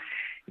Street,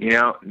 you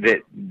know,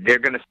 that they're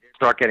going to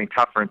start getting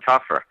tougher and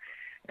tougher.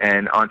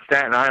 And on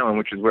Staten Island,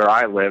 which is where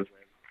I live,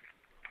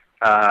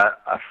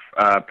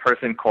 a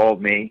person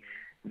called me.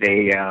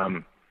 They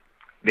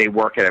They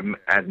work as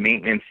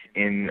maintenance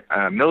in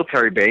a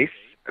military base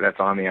that's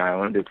on the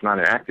island. It's not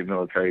an active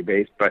military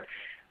base, but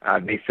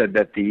they said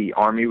that the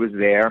Army was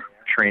there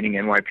training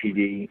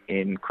NYPD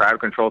in crowd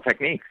control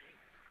techniques.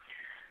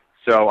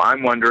 So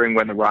I'm wondering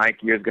when the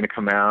riot gear is going to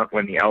come out,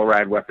 when the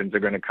LRAD weapons are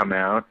going to come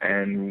out,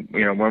 and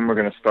when we're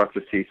going to start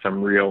to see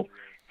some real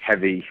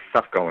heavy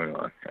stuff going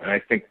on. And I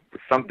think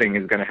something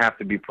is going to have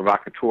to be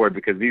provocateur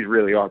because these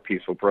really are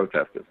peaceful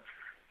protesters.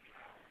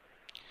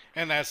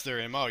 And that's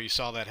their MO. You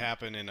saw that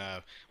happen in,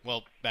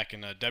 back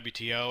in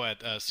WTO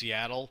at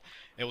Seattle.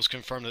 It was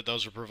confirmed that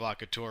those were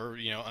provocateur,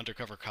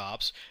 undercover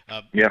cops.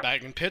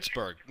 Back in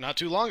Pittsburgh, not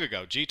too long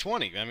ago,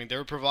 G20. I mean, there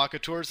were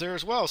provocateurs there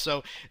as well.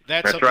 So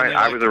that's right.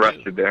 I was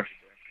arrested there.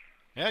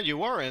 Yeah, you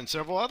were, and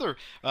several other,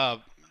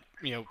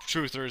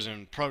 truthers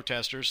and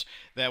protesters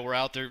that were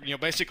out there,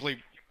 basically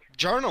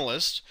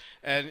journalists,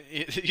 and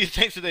you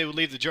think that they would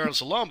leave the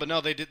journalists alone, but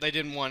no, they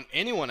didn't want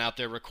anyone out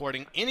there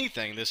recording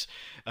anything. This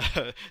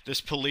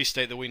police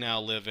state that we now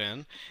live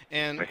in,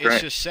 and That's it's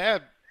right. just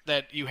sad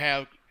that you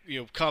have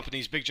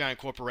companies, big giant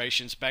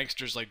corporations,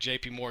 banksters like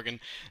J.P.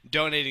 Morgan,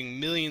 donating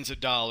millions of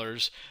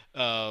dollars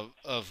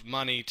of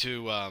money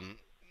to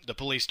the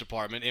police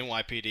department,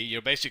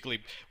 NYPD, basically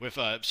with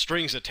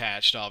strings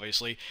attached,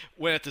 obviously,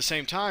 when at the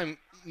same time,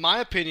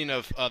 my opinion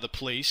of the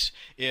police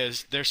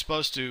is they're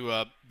supposed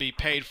to be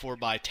paid for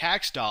by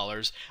tax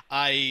dollars,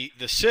 i.e.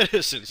 the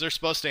citizens. They're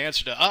supposed to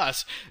answer to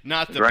us,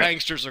 not the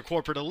banksters or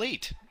corporate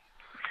elite.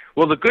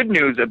 Well, the good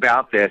news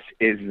about this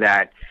is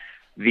that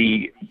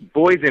the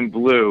boys in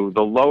blue,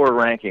 the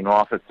lower-ranking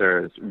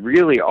officers,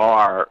 really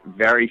are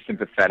very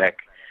sympathetic.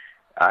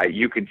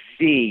 You could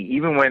see,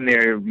 even when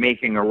they're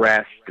making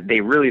arrests,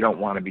 they really don't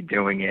want to be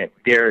doing it.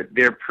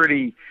 They're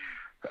pretty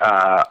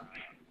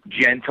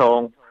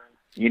gentle.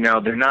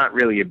 They're not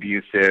really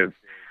abusive.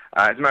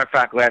 As a matter of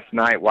fact, last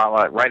night,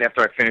 right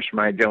after I finished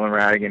my Dylan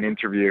Radigan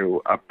interview,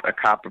 a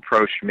cop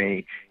approached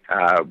me.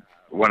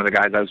 One of the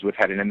guys I was with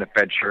had an In the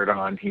Fed shirt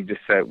on. He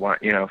just said,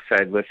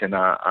 listen,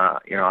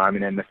 I'm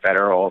an In the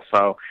Feder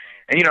also.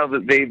 And a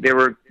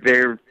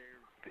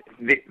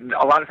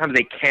lot of times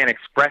they can't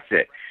express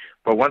it,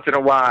 but once in a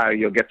while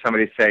you'll get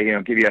somebody to say,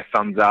 give you a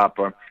thumbs up,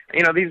 or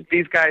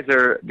these guys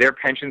their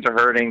pensions are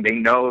hurting. They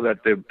know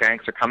that the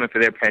banks are coming for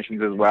their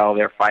pensions as well.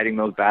 They're fighting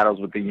those battles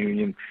with the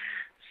union,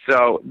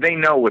 so they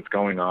know what's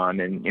going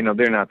on, and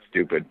they're not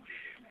stupid.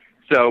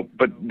 So,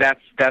 but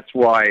that's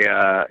why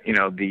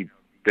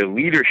the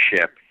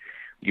leadership,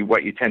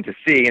 what you tend to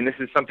see, and this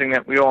is something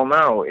that we all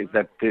know, is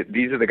that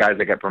these are the guys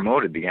that get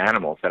promoted, the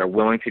animals that are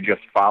willing to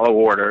just follow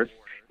orders,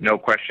 no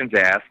questions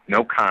asked,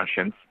 no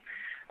conscience.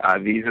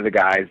 These are the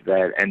guys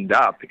that end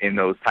up in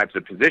those types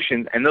of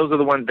positions, and those are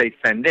the ones they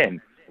send in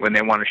when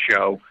they want to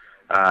show,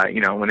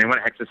 when they want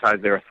to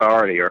exercise their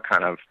authority or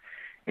kind of,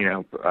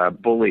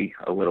 bully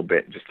a little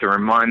bit, just to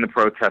remind the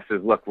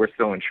protesters, look, we're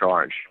still in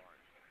charge.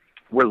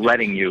 We're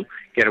letting you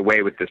get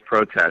away with this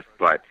protest,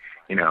 but,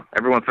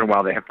 every once in a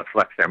while they have to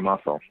flex their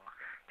muscle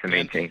to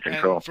maintain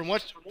control. And from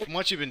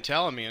what you've been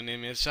telling me, I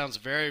mean, it sounds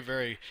very,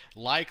 very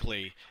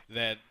likely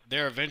that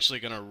they're eventually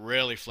going to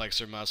really flex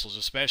their muscles,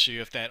 especially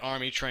if that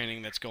Army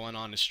training that's going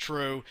on is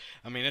true.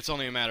 I mean, it's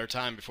only a matter of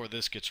time before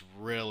this gets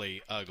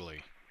really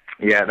ugly.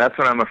 Yeah, that's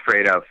what I'm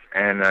afraid of.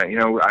 And,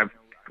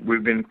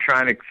 we've been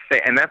trying to say,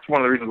 and that's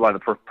one of the reasons why the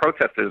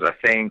protesters are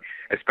saying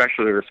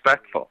especially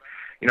respectful.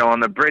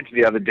 On the bridge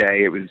the other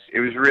day, it was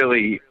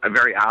really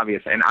very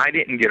obvious, and I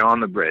didn't get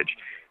on the bridge.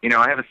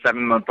 I have a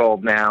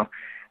 7-month-old now.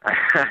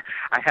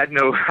 I had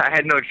no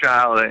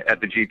child at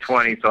the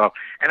G20, so,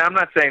 and I'm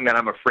not saying that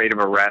I'm afraid of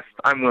arrest.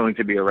 I'm willing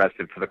to be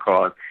arrested for the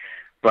cause,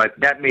 but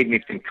that made me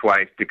think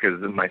twice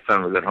because my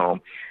son was at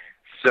home.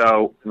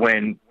 So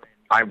when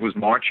I was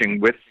marching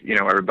with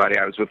everybody,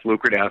 I was with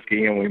Luke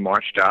Radowski, and we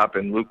marched up,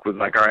 and Luke was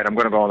like, "All right, I'm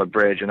going to go on the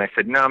bridge," and I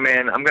said, "No,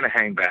 man, I'm going to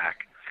hang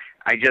back."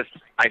 I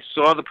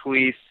saw the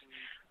police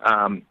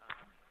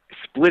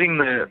splitting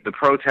the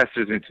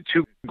protesters into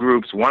two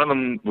groups. One of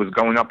them was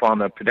going up on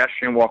the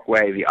pedestrian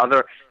walkway. The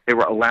other, they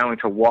were allowing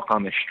to walk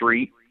on the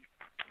street.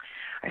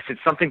 I said,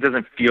 something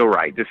doesn't feel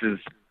right. This is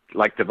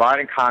like divide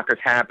and conquer is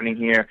happening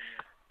here.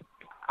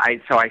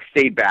 So I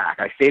stayed back.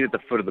 I stayed at the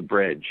foot of the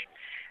bridge.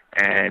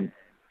 And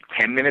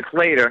 10 minutes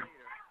later,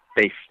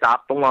 they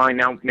stopped the line.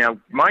 Now,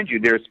 mind you,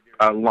 there's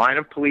a line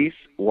of police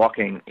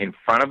walking in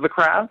front of the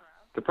crowd,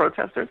 the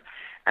protesters,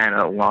 and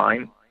a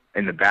line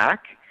in the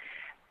back.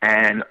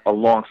 And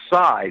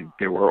alongside,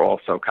 there were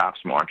also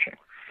cops marching.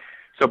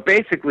 So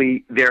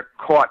basically, they're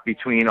caught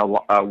between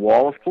a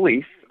wall of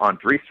police on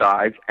three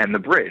sides and the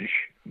bridge,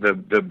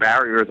 the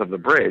barriers of the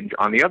bridge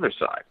on the other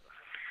side.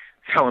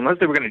 So unless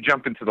they were going to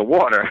jump into the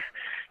water,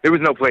 there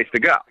was no place to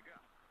go.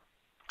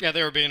 Yeah,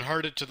 they were being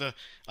herded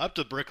up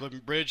the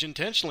Brooklyn Bridge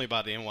intentionally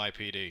by the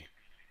NYPD.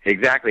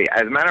 Exactly.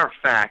 As a matter of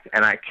fact,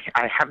 and I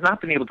have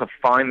not been able to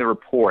find the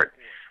report,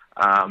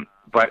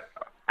 but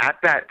at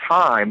that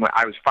time,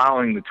 I was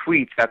following the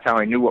tweets. That's how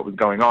I knew what was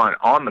going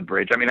on the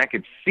bridge. I mean, I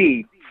could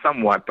see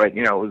somewhat, but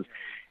it was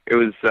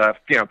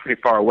pretty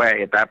far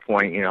away at that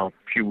point, a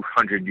few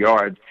hundred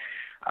yards.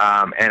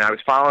 And I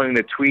was following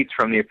the tweets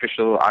from the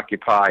official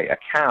Occupy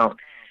account,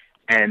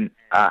 And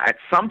at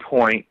some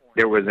point,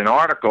 there was an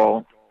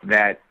article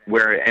that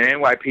where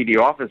an NYPD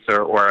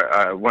officer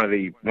or one of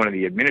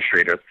the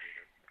administrators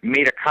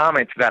made a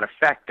comment to that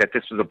effect that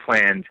this was a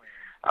planned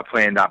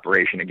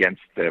operation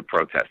against the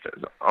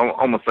protesters,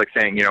 almost like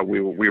saying,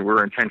 we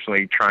were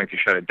intentionally trying to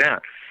shut it down.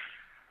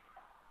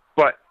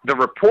 But the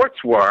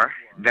reports were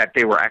that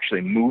they were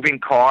actually moving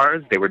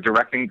cars. They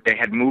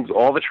had moved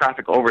all the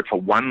traffic over to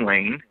one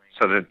lane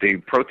so that the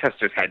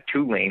protesters had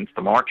two lanes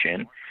to march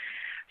in.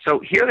 So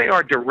here they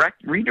are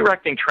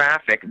redirecting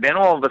traffic. Then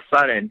all of a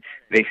sudden,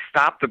 they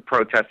stop the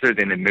protesters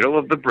in the middle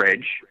of the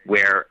bridge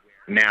where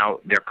now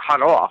they're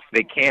cut off.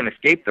 They can't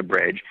escape the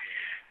bridge.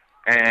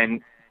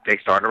 And they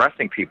start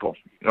arresting people.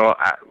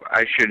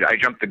 I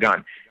jumped the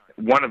gun.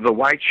 One of the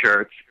white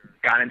shirts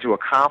got into a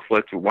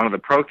conflict with one of the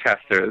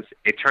protesters.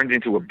 It turned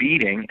into a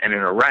beating and an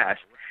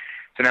arrest.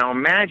 So now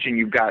imagine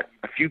you've got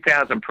a few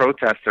thousand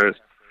protesters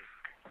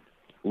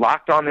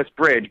locked on this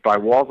bridge by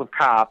walls of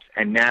cops,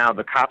 and now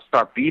the cops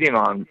start beating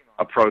on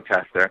a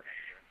protester.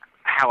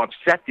 How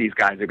upset these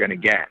guys are going to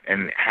get,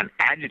 and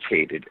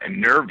agitated and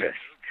nervous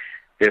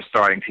they're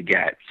starting to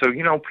get. So,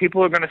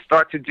 people are going to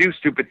start to do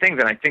stupid things,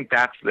 and I think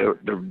that's the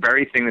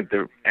very thing that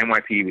the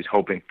NYPD was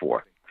hoping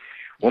for.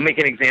 We'll make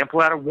an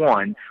example out of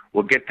one.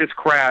 We'll get this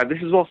crowd.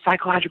 This is all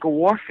psychological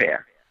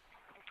warfare.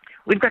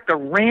 We've got the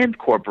Rand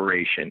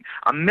Corporation,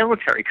 a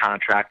military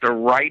contractor,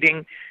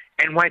 writing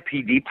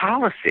NYPD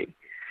policy.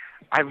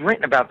 I've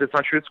written about this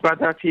on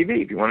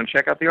TruthSquad.tv if you want to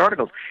check out the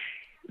articles.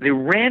 The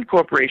Rand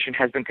Corporation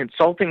has been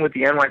consulting with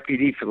the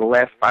NYPD for the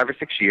last 5 or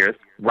 6 years,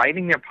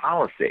 writing their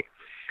policy.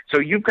 So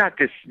you've got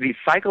these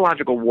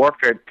psychological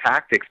warfare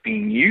tactics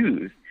being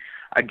used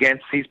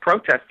against these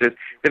protesters,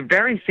 the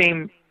very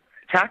same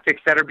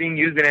tactics that are being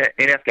used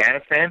in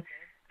Afghanistan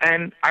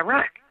and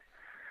Iraq.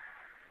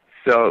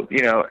 So,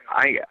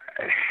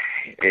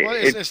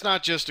 it's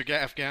not just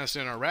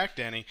Afghanistan and Iraq,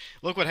 Danny.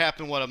 Look what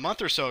happened, a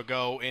month or so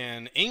ago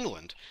in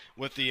England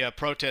with the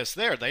protests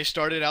there. They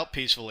started out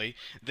peacefully.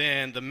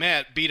 Then the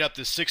Met beat up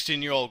this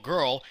 16-year-old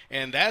girl,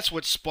 and that's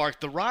what sparked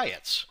the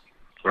riots.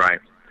 Right.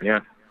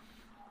 Yeah.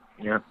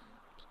 Yeah.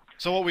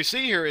 So what we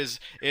see here is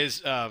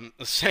the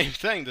same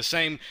thing, the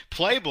same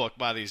playbook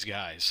by these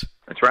guys.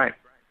 That's right.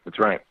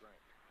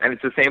 And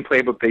it's the same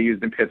playbook they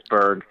used in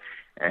Pittsburgh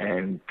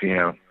and,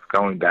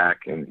 going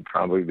back, and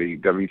probably the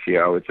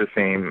WTO. It's the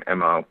same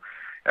MO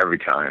every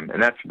time.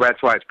 And that's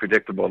why it's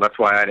predictable. That's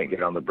why I didn't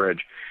get on the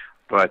bridge.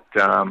 But,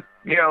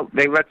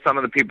 they let some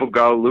of the people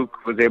go.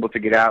 Luke was able to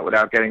get out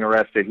without getting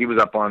arrested. He was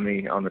up on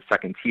the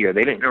second tier.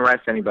 They didn't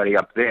arrest anybody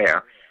up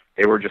there.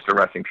 They were just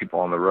arresting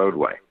people on the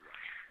roadway.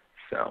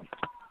 So...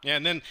 Yeah,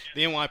 and then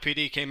the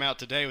NYPD came out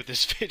today with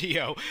this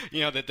video,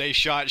 that they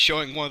shot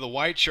showing one of the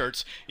white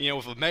shirts,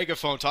 with a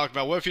megaphone talking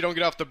about, what if you don't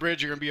get off the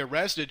bridge, you're going to be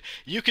arrested.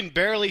 You can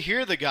barely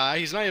hear the guy.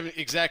 He's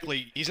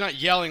not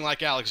yelling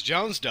like Alex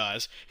Jones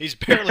does. He's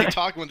barely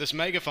talking with this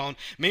megaphone.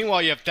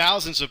 Meanwhile, you have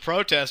thousands of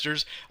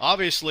protesters,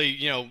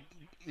 obviously,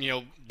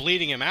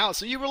 bleeding him out,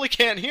 so you really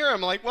can't hear him.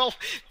 Like, well,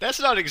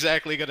 that's not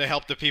exactly going to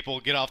help the people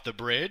get off the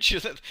bridge.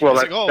 Well,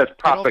 that's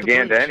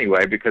propaganda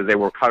anyway, because they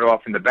were cut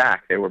off in the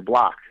back. They were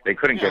blocked. They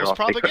couldn't get off.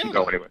 They couldn't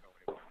go anywhere.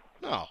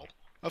 No,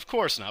 of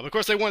course not. Of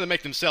course, they wanted to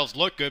make themselves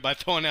look good by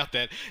throwing out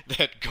that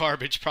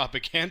garbage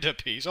propaganda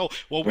piece. Oh,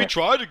 well, we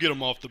tried to get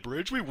them off the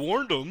bridge. We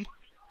warned them.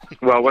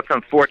 Well, what's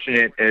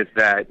unfortunate is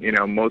that,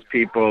 most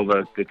people,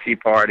 the Tea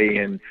Party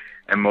and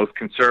most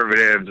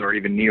conservatives or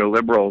even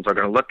neoliberals are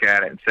going to look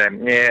at it and say,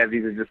 yeah,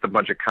 these are just a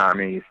bunch of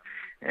commies,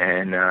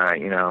 and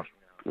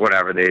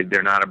whatever,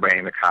 they're not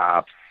obeying the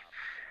cops,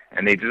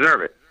 and they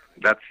deserve it.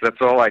 That's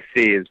all I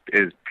see is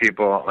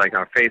people like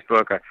on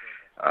Facebook.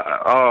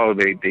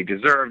 They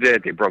deserved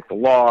it. They broke the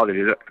law.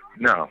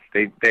 No,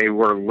 they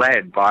were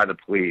led by the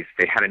police.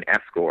 They had an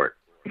escort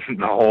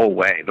the whole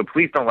way. The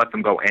police don't let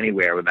them go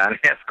anywhere without an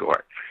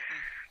escort.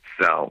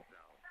 So.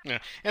 Yeah,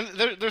 and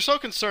they're so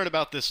concerned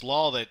about this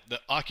law that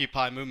the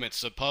Occupy movement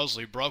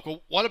supposedly broke.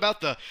 Well, what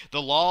about the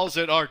laws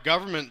that our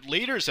government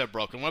leaders have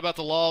broken? What about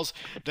the laws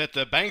that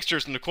the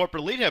banksters and the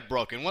corporate elite have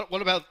broken?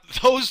 What about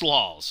those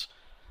laws?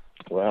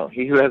 Well,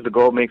 he who has the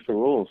gold makes the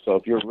rules. So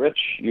if you're rich,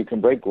 you can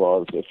break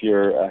laws. If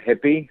you're a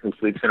hippie who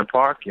sleeps in a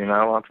park, you're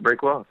not allowed to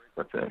break laws.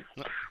 That's it.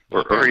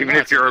 Or even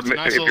if you're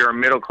a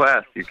middle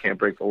class, you can't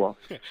break the law.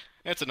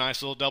 That's a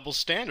nice little double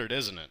standard,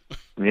 isn't it?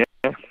 Yeah.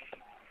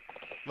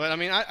 But I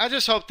mean, I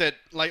just hope that,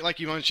 like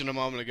you mentioned a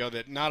moment ago,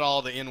 that not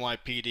all the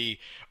NYPD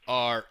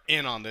are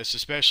in on this,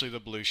 especially the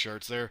blue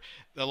shirts.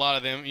 A lot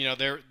of them,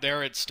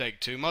 they're at stake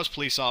too. Most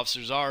police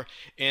officers are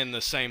in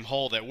the same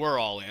hole that we're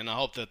all in. I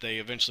hope that they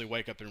eventually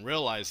wake up and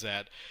realize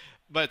that.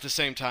 But at the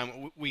same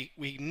time, we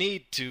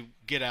need to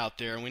get out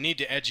there and we need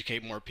to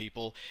educate more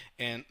people.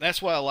 And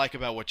that's what I like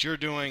about what you're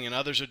doing and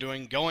others are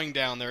doing, going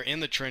down there in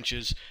the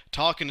trenches,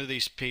 talking to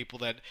these people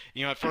that,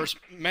 at first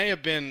may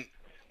have been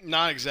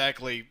not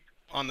exactly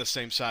on the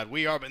same side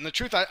we are, but in the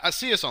truth, I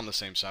see us on the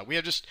same side. We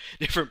have just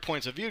different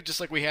points of view, just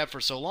like we have for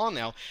so long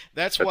now.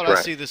 That's what right.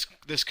 I see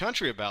this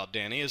country about,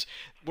 Danny, is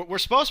we're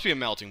supposed to be a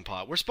melting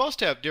pot. We're supposed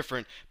to have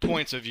different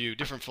points of view,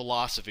 different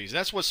philosophies.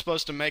 That's what's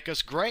supposed to make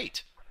us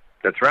great.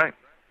 That's right.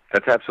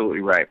 That's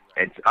absolutely right.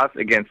 It's us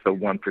against the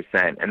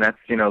 1%, and that's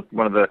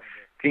one of the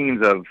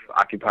themes of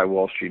Occupy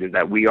Wall Street is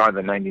that we are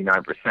the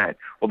 99%.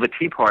 Well, the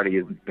Tea Party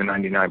is the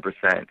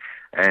 99%,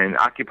 and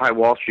Occupy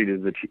Wall Street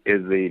is the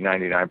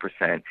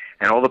 99%,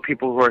 and all the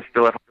people who are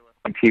still at home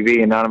on TV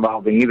and not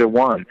involved in either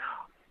one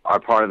are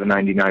part of the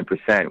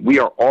 99%. We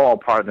are all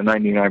part of the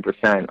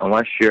 99%.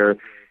 Unless you're,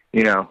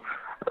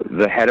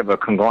 the head of a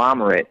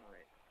conglomerate,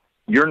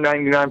 you're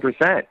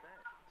 99%.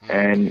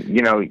 And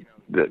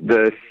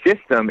the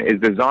system is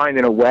designed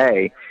in a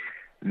way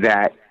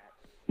that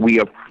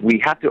we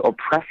have to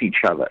oppress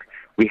each other.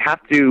 We have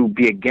to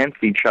be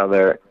against each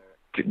other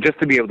just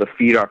to be able to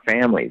feed our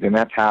families, and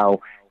that's how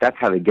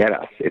they get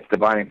us. It's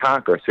divide and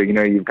conquer. So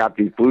you've got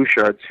these blue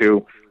shirts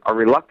who are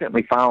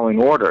reluctantly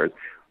following orders,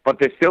 but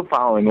they're still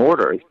following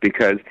orders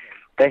because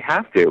they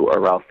have to,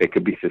 or else they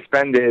could be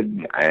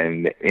suspended,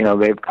 and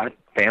they've got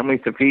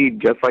families to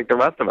feed just like the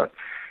rest of us.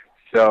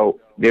 So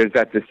there's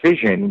that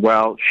decision.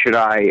 Well, should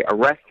I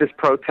arrest this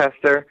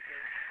protester,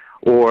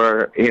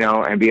 or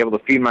and be able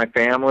to feed my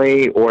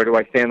family, or do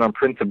I stand on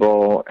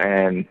principle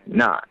and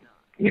not?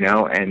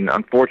 And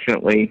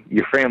unfortunately,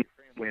 your family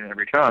win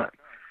every time.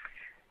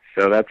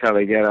 So that's how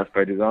they get us,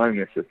 by designing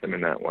the system in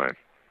that way.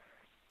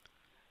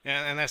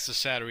 And that's the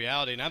sad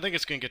reality. And I think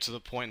it's going to get to the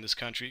point in this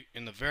country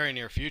in the very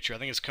near future. I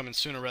think it's coming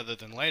sooner rather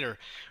than later,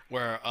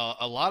 where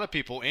a lot of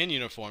people in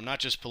uniform, not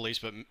just police,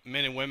 but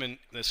men and women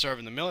that serve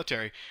in the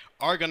military,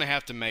 are going to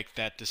have to make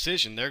that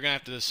decision. They're going to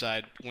have to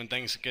decide when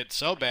things get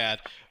so bad,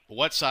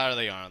 what side are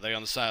they on? Are they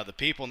on the side of the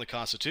people and the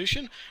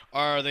Constitution,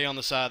 or are they on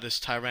the side of this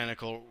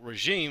tyrannical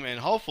regime? And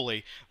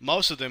hopefully,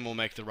 most of them will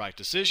make the right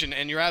decision.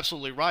 And you're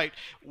absolutely right.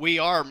 We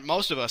are,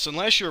 most of us,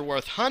 unless you're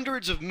worth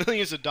hundreds of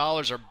millions of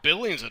dollars or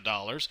billions of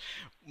dollars,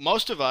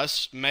 most of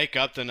us make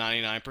up the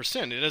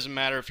 99%. It doesn't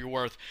matter if you're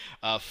worth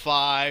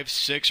 5,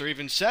 6, or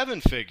even 7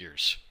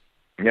 figures.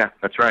 Yeah,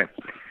 that's right.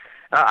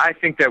 I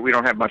think that we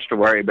don't have much to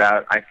worry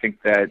about. I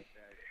think that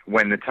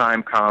when the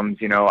time comes,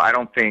 I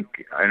don't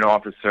think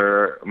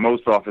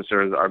most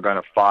officers are going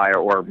to fire,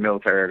 or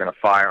military are going to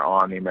fire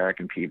on the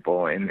American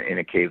people in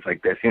a case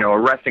like this.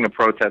 Arresting a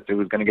protester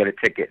who's going to get a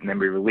ticket and then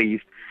be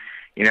released,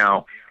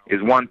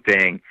 is one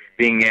thing.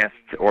 Being asked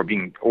or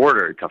being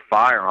ordered to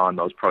fire on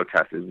those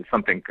protesters is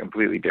something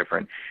completely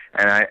different.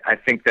 And I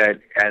think that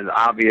as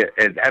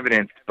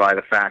evidenced by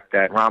the fact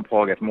that Ron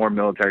Paul gets more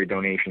military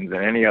donations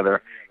than any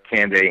other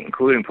candidate,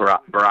 including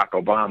Barack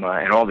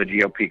Obama and all the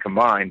GOP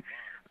combined,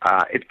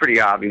 it's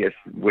pretty obvious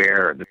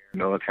where the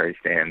military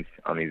stands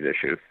on these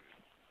issues.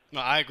 No,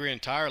 I agree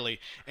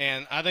entirely.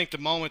 And I think the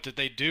moment that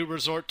they do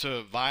resort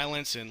to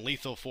violence and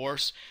lethal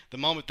force, the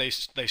moment they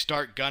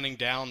start gunning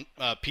down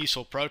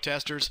peaceful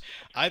protesters,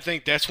 I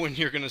think that's when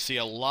you're going to see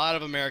a lot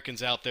of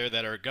Americans out there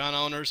that are gun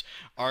owners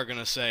are going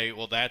to say,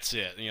 well, that's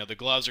it. The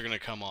gloves are going to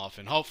come off,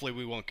 and hopefully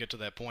we won't get to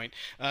that point.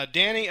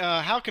 Danny,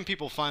 how can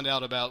people find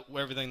out about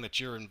everything that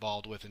you're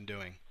involved with and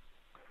doing?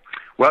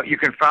 Well, you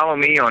can follow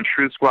me on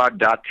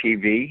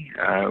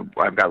TruthSquad.tv.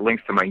 I've got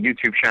links to my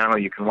YouTube channel.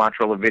 You can watch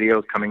all the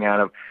videos coming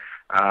out of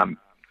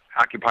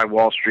Occupy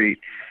Wall Street,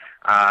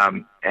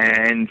 and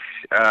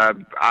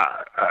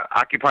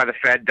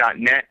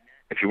OccupyTheFed.net.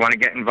 If you want to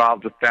get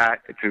involved with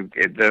that,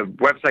 the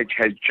website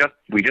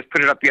we just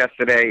put it up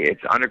yesterday.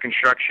 It's under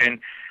construction,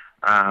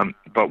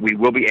 but we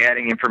will be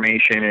adding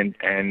information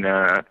and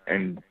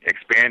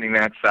expanding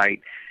that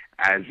site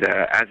as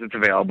it's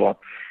available.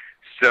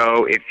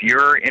 So if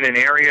you're in an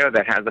area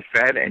that has a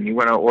Fed and you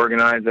want to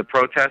organize a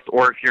protest,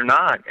 or if you're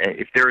not,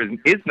 if there is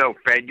no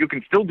Fed, you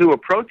can still do a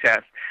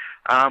protest.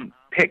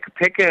 Pick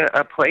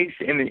a place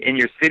in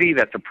your city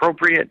that's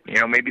appropriate.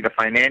 Maybe the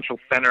financial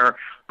center,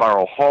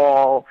 Borough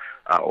Hall,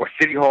 or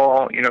City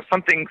Hall.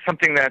 Something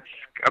that's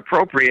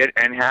appropriate,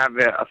 and have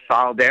a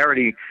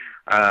solidarity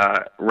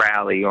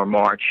rally or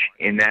march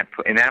in that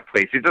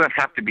place. It doesn't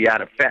have to be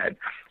at a Fed.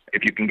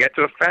 If you can get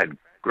to a Fed,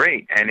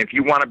 great. And if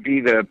you want to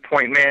be the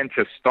point man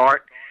to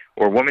start,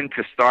 or woman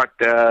to start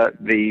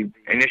the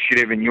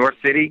initiative in your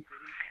city,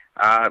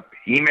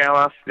 email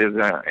us. There's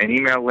an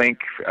email link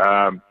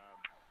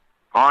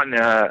on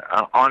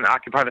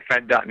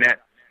OccupyTheFed.net,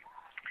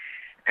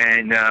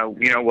 and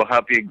we'll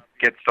help you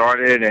get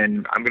started.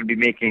 And I'm going to be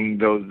making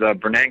those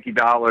Bernanke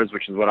dollars,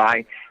 which is what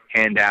I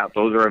hand out.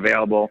 Those are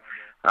available.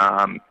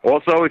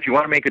 Also, if you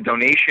want to make a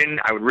donation,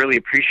 I would really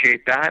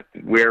appreciate that.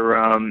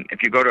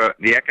 If you go to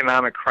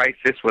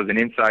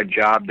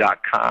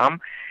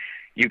theeconomiccrisiswasaninside.com,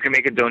 you can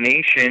make a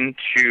donation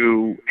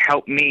to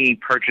help me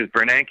purchase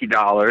Bernanke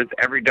dollars.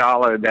 Every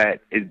dollar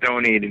that is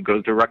donated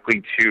goes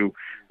directly to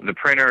the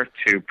printer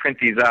to print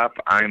these up.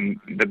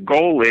 The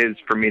goal is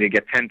for me to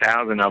get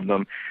 10,000 of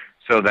them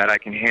so that I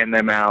can hand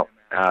them out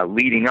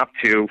leading up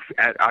to,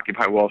 at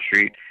Occupy Wall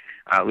Street,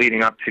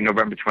 leading up to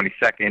November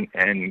 22nd,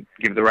 and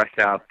give the rest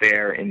out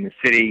there in the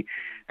city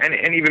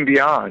and even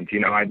beyond.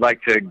 I'd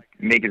like to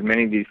make as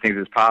many of these things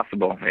as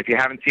possible. If you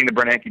haven't seen the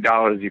Bernanke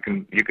dollars, you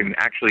can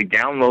actually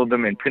download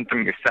them and print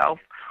them yourself,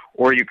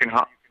 or you can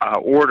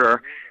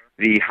order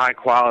the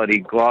high-quality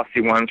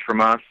glossy ones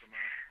from us.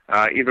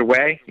 Either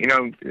way,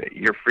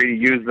 you're free to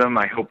use them.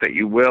 I hope that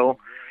you will.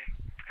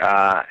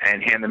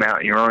 and hand them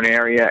out in your own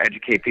area,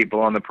 educate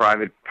people on the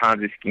private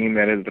Ponzi scheme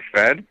that is the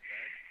Fed.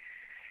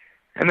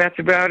 And that's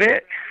about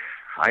it.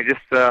 I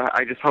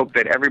just hope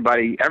that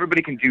everybody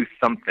can do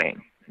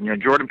something. You know,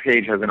 Jordan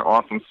Page has an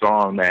awesome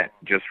song that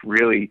just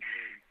really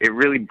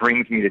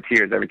brings me to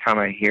tears every time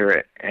I hear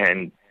it.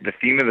 And the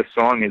theme of the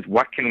song is,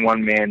 "What can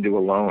one man do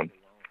alone?"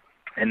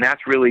 And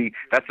that's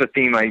the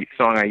theme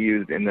song I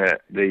used in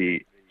the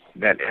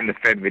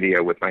Fed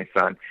video with my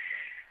son.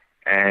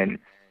 And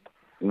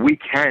we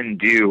can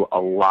do a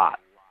lot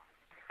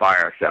by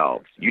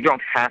ourselves. You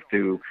don't have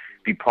to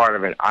be part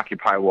of an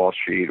Occupy Wall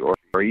Street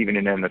or even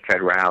an the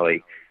Fed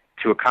rally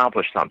to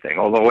accomplish something.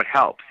 Although it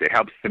helps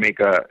to make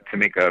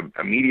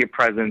a media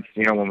presence.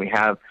 You know, when we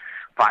have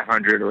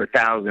 500 or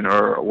 1,000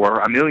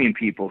 or a million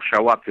people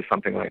show up to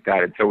something like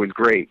that, it's always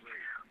great.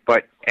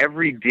 But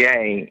every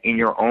day in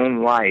your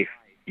own life,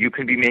 you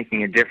can be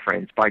making a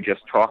difference by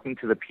just talking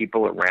to the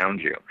people around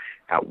you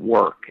at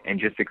work and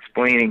just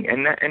explaining,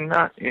 and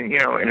not in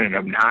an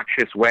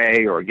obnoxious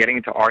way or getting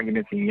into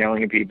arguments and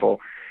yelling at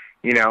people.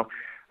 You know,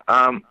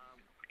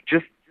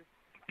 just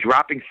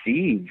dropping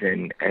seeds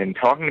and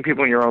talking to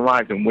people in your own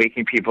lives and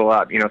waking people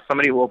up. You know,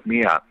 somebody woke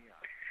me up.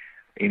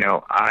 You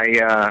know,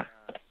 I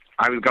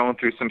was going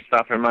through some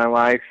stuff in my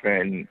life,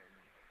 and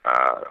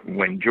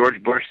when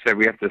George Bush said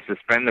we have to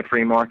suspend the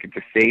free market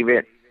to save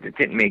it, it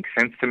didn't make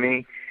sense to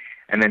me.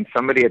 And then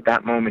somebody at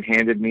that moment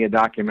handed me a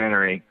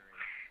documentary,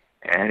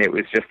 and it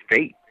was just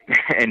fate.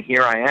 And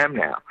here I am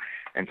now.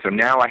 And so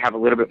now I have a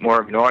little bit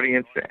more of an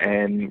audience,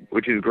 and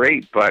which is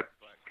great. But,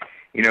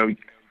 you know,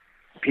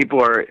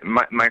 people are,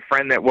 my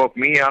friend that woke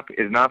me up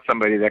is not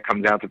somebody that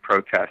comes out to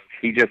protest.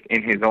 He just,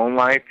 in his own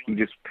life, he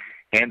just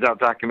hands out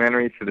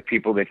documentaries to the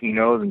people that he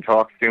knows and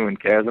talks to and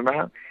cares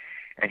about,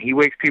 and he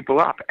wakes people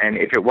up. And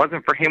if it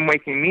wasn't for him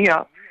waking me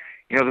up,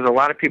 you know, there's a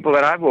lot of people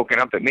that I've woken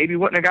up that maybe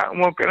wouldn't have gotten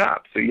woken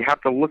up. So you have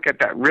to look at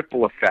that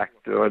ripple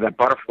effect or that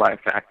butterfly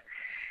effect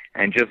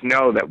and just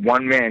know that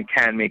one man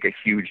can make a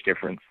huge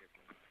difference.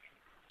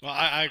 Well,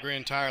 I agree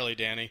entirely,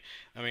 Danny.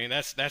 I mean,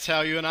 that's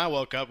how you and I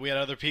woke up. We had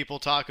other people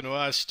talking to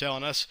us,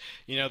 telling us,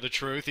 you know, the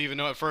truth, even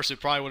though at first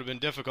it probably would have been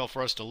difficult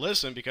for us to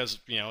listen because,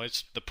 you know,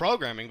 it's the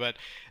programming. But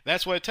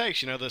that's what it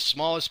takes. You know, the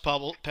smallest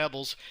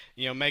pebbles,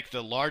 you know, make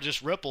the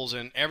largest ripples,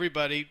 and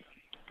everybody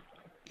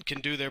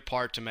can do their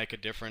part to make a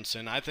difference.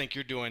 And I think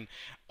you're doing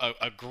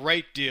a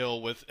great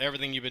deal with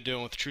everything you've been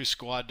doing with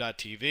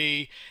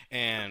TrueSquad.tv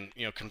and,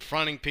 you know,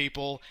 confronting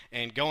people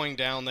and going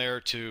down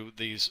there to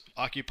these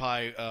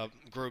Occupy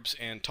groups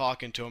and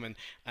talking to them.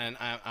 And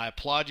I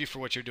applaud you for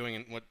what you're doing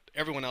and what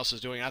everyone else is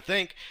doing. I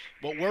think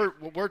what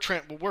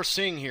we're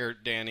seeing here,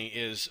 Danny,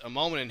 is a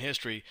moment in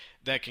history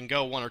that can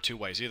go one or two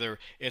ways. Either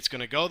it's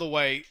going to go the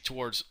way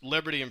towards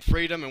liberty and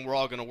freedom, and we're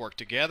all going to work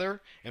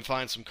together and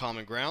find some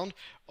common ground,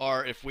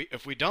 or if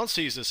we don't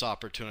seize this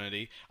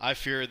opportunity, I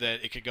fear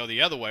that it could go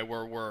the other way,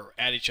 where we're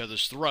at each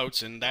other's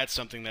throats, and that's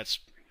something that's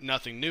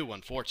nothing new,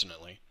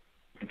 unfortunately.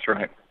 That's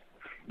right.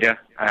 Yeah,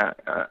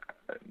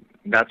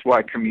 that's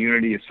why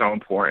community is so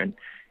important.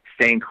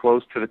 Staying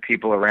close to the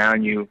people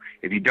around you.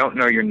 If you don't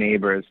know your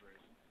neighbors,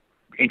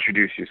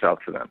 introduce yourself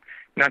to them.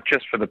 Not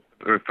just for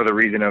the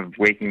reason of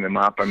waking them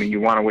up. I mean,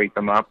 you want to wake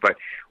them up, but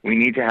we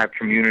need to have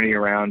community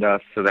around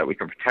us so that we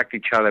can protect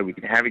each other, we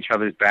can have each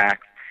other's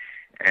backs.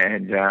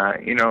 And,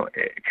 you know,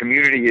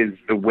 community is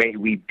the way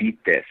we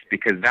beat this,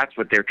 because that's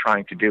what they're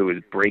trying to do,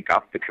 is break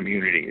up the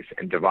communities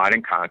and divide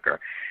and conquer.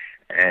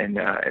 And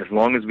as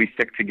long as we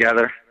stick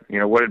together, you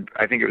know,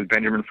 I think it was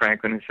Benjamin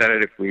Franklin who said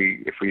it, if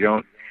we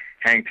don't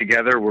hang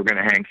together, we're going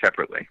to hang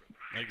separately.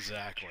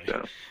 Exactly.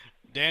 So.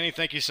 Danny,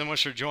 thank you so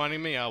much for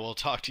joining me. I will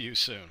talk to you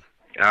soon.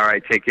 All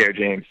right, take care,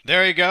 James.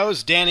 There he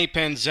goes, Danny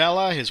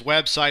Panzella. His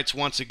website's,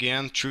 once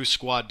again,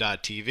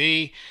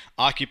 TrueSquad.tv,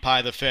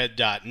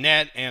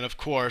 OccupyTheFed.net, and, of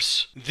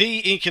course,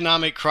 The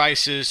Economic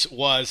Crisis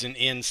Was an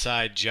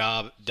Inside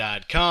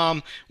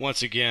Job.com.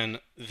 Once again,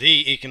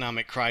 The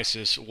Economic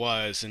Crisis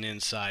Was an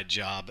Inside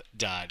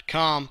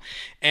Job.com.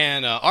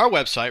 And our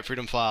website,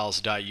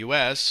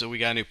 freedomfiles.us. So we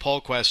got a new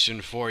poll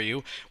question for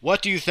you.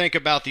 What do you think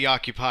about the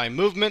Occupy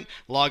movement?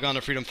 Log on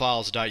to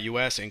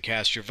freedomfiles.us and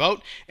cast your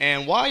vote.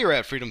 And while you're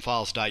at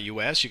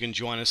freedomfiles.us, you can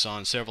join us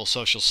on several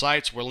social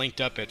sites. We're linked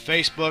up at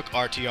Facebook,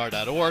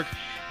 rtr.org,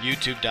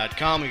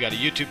 youtube.com. We got a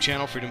YouTube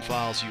channel, Freedom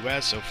Files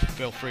US, so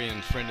feel free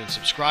and friend and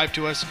subscribe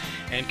to us.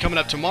 And coming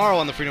up tomorrow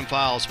on the Freedom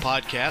Files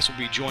podcast, we'll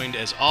be joined,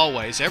 as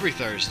always, every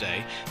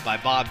Thursday by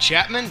Bob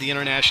Chapman. The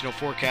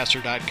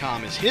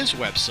internationalforecaster.com is his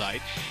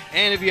website.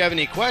 And if you have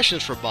any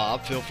questions for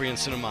Bob, feel free and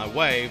send them my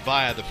way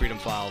via the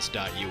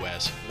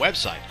freedomfiles.us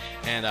website.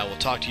 And I will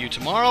talk to you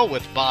tomorrow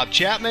with Bob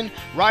Chapman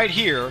right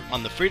here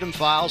on the Freedom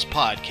Files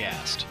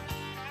podcast.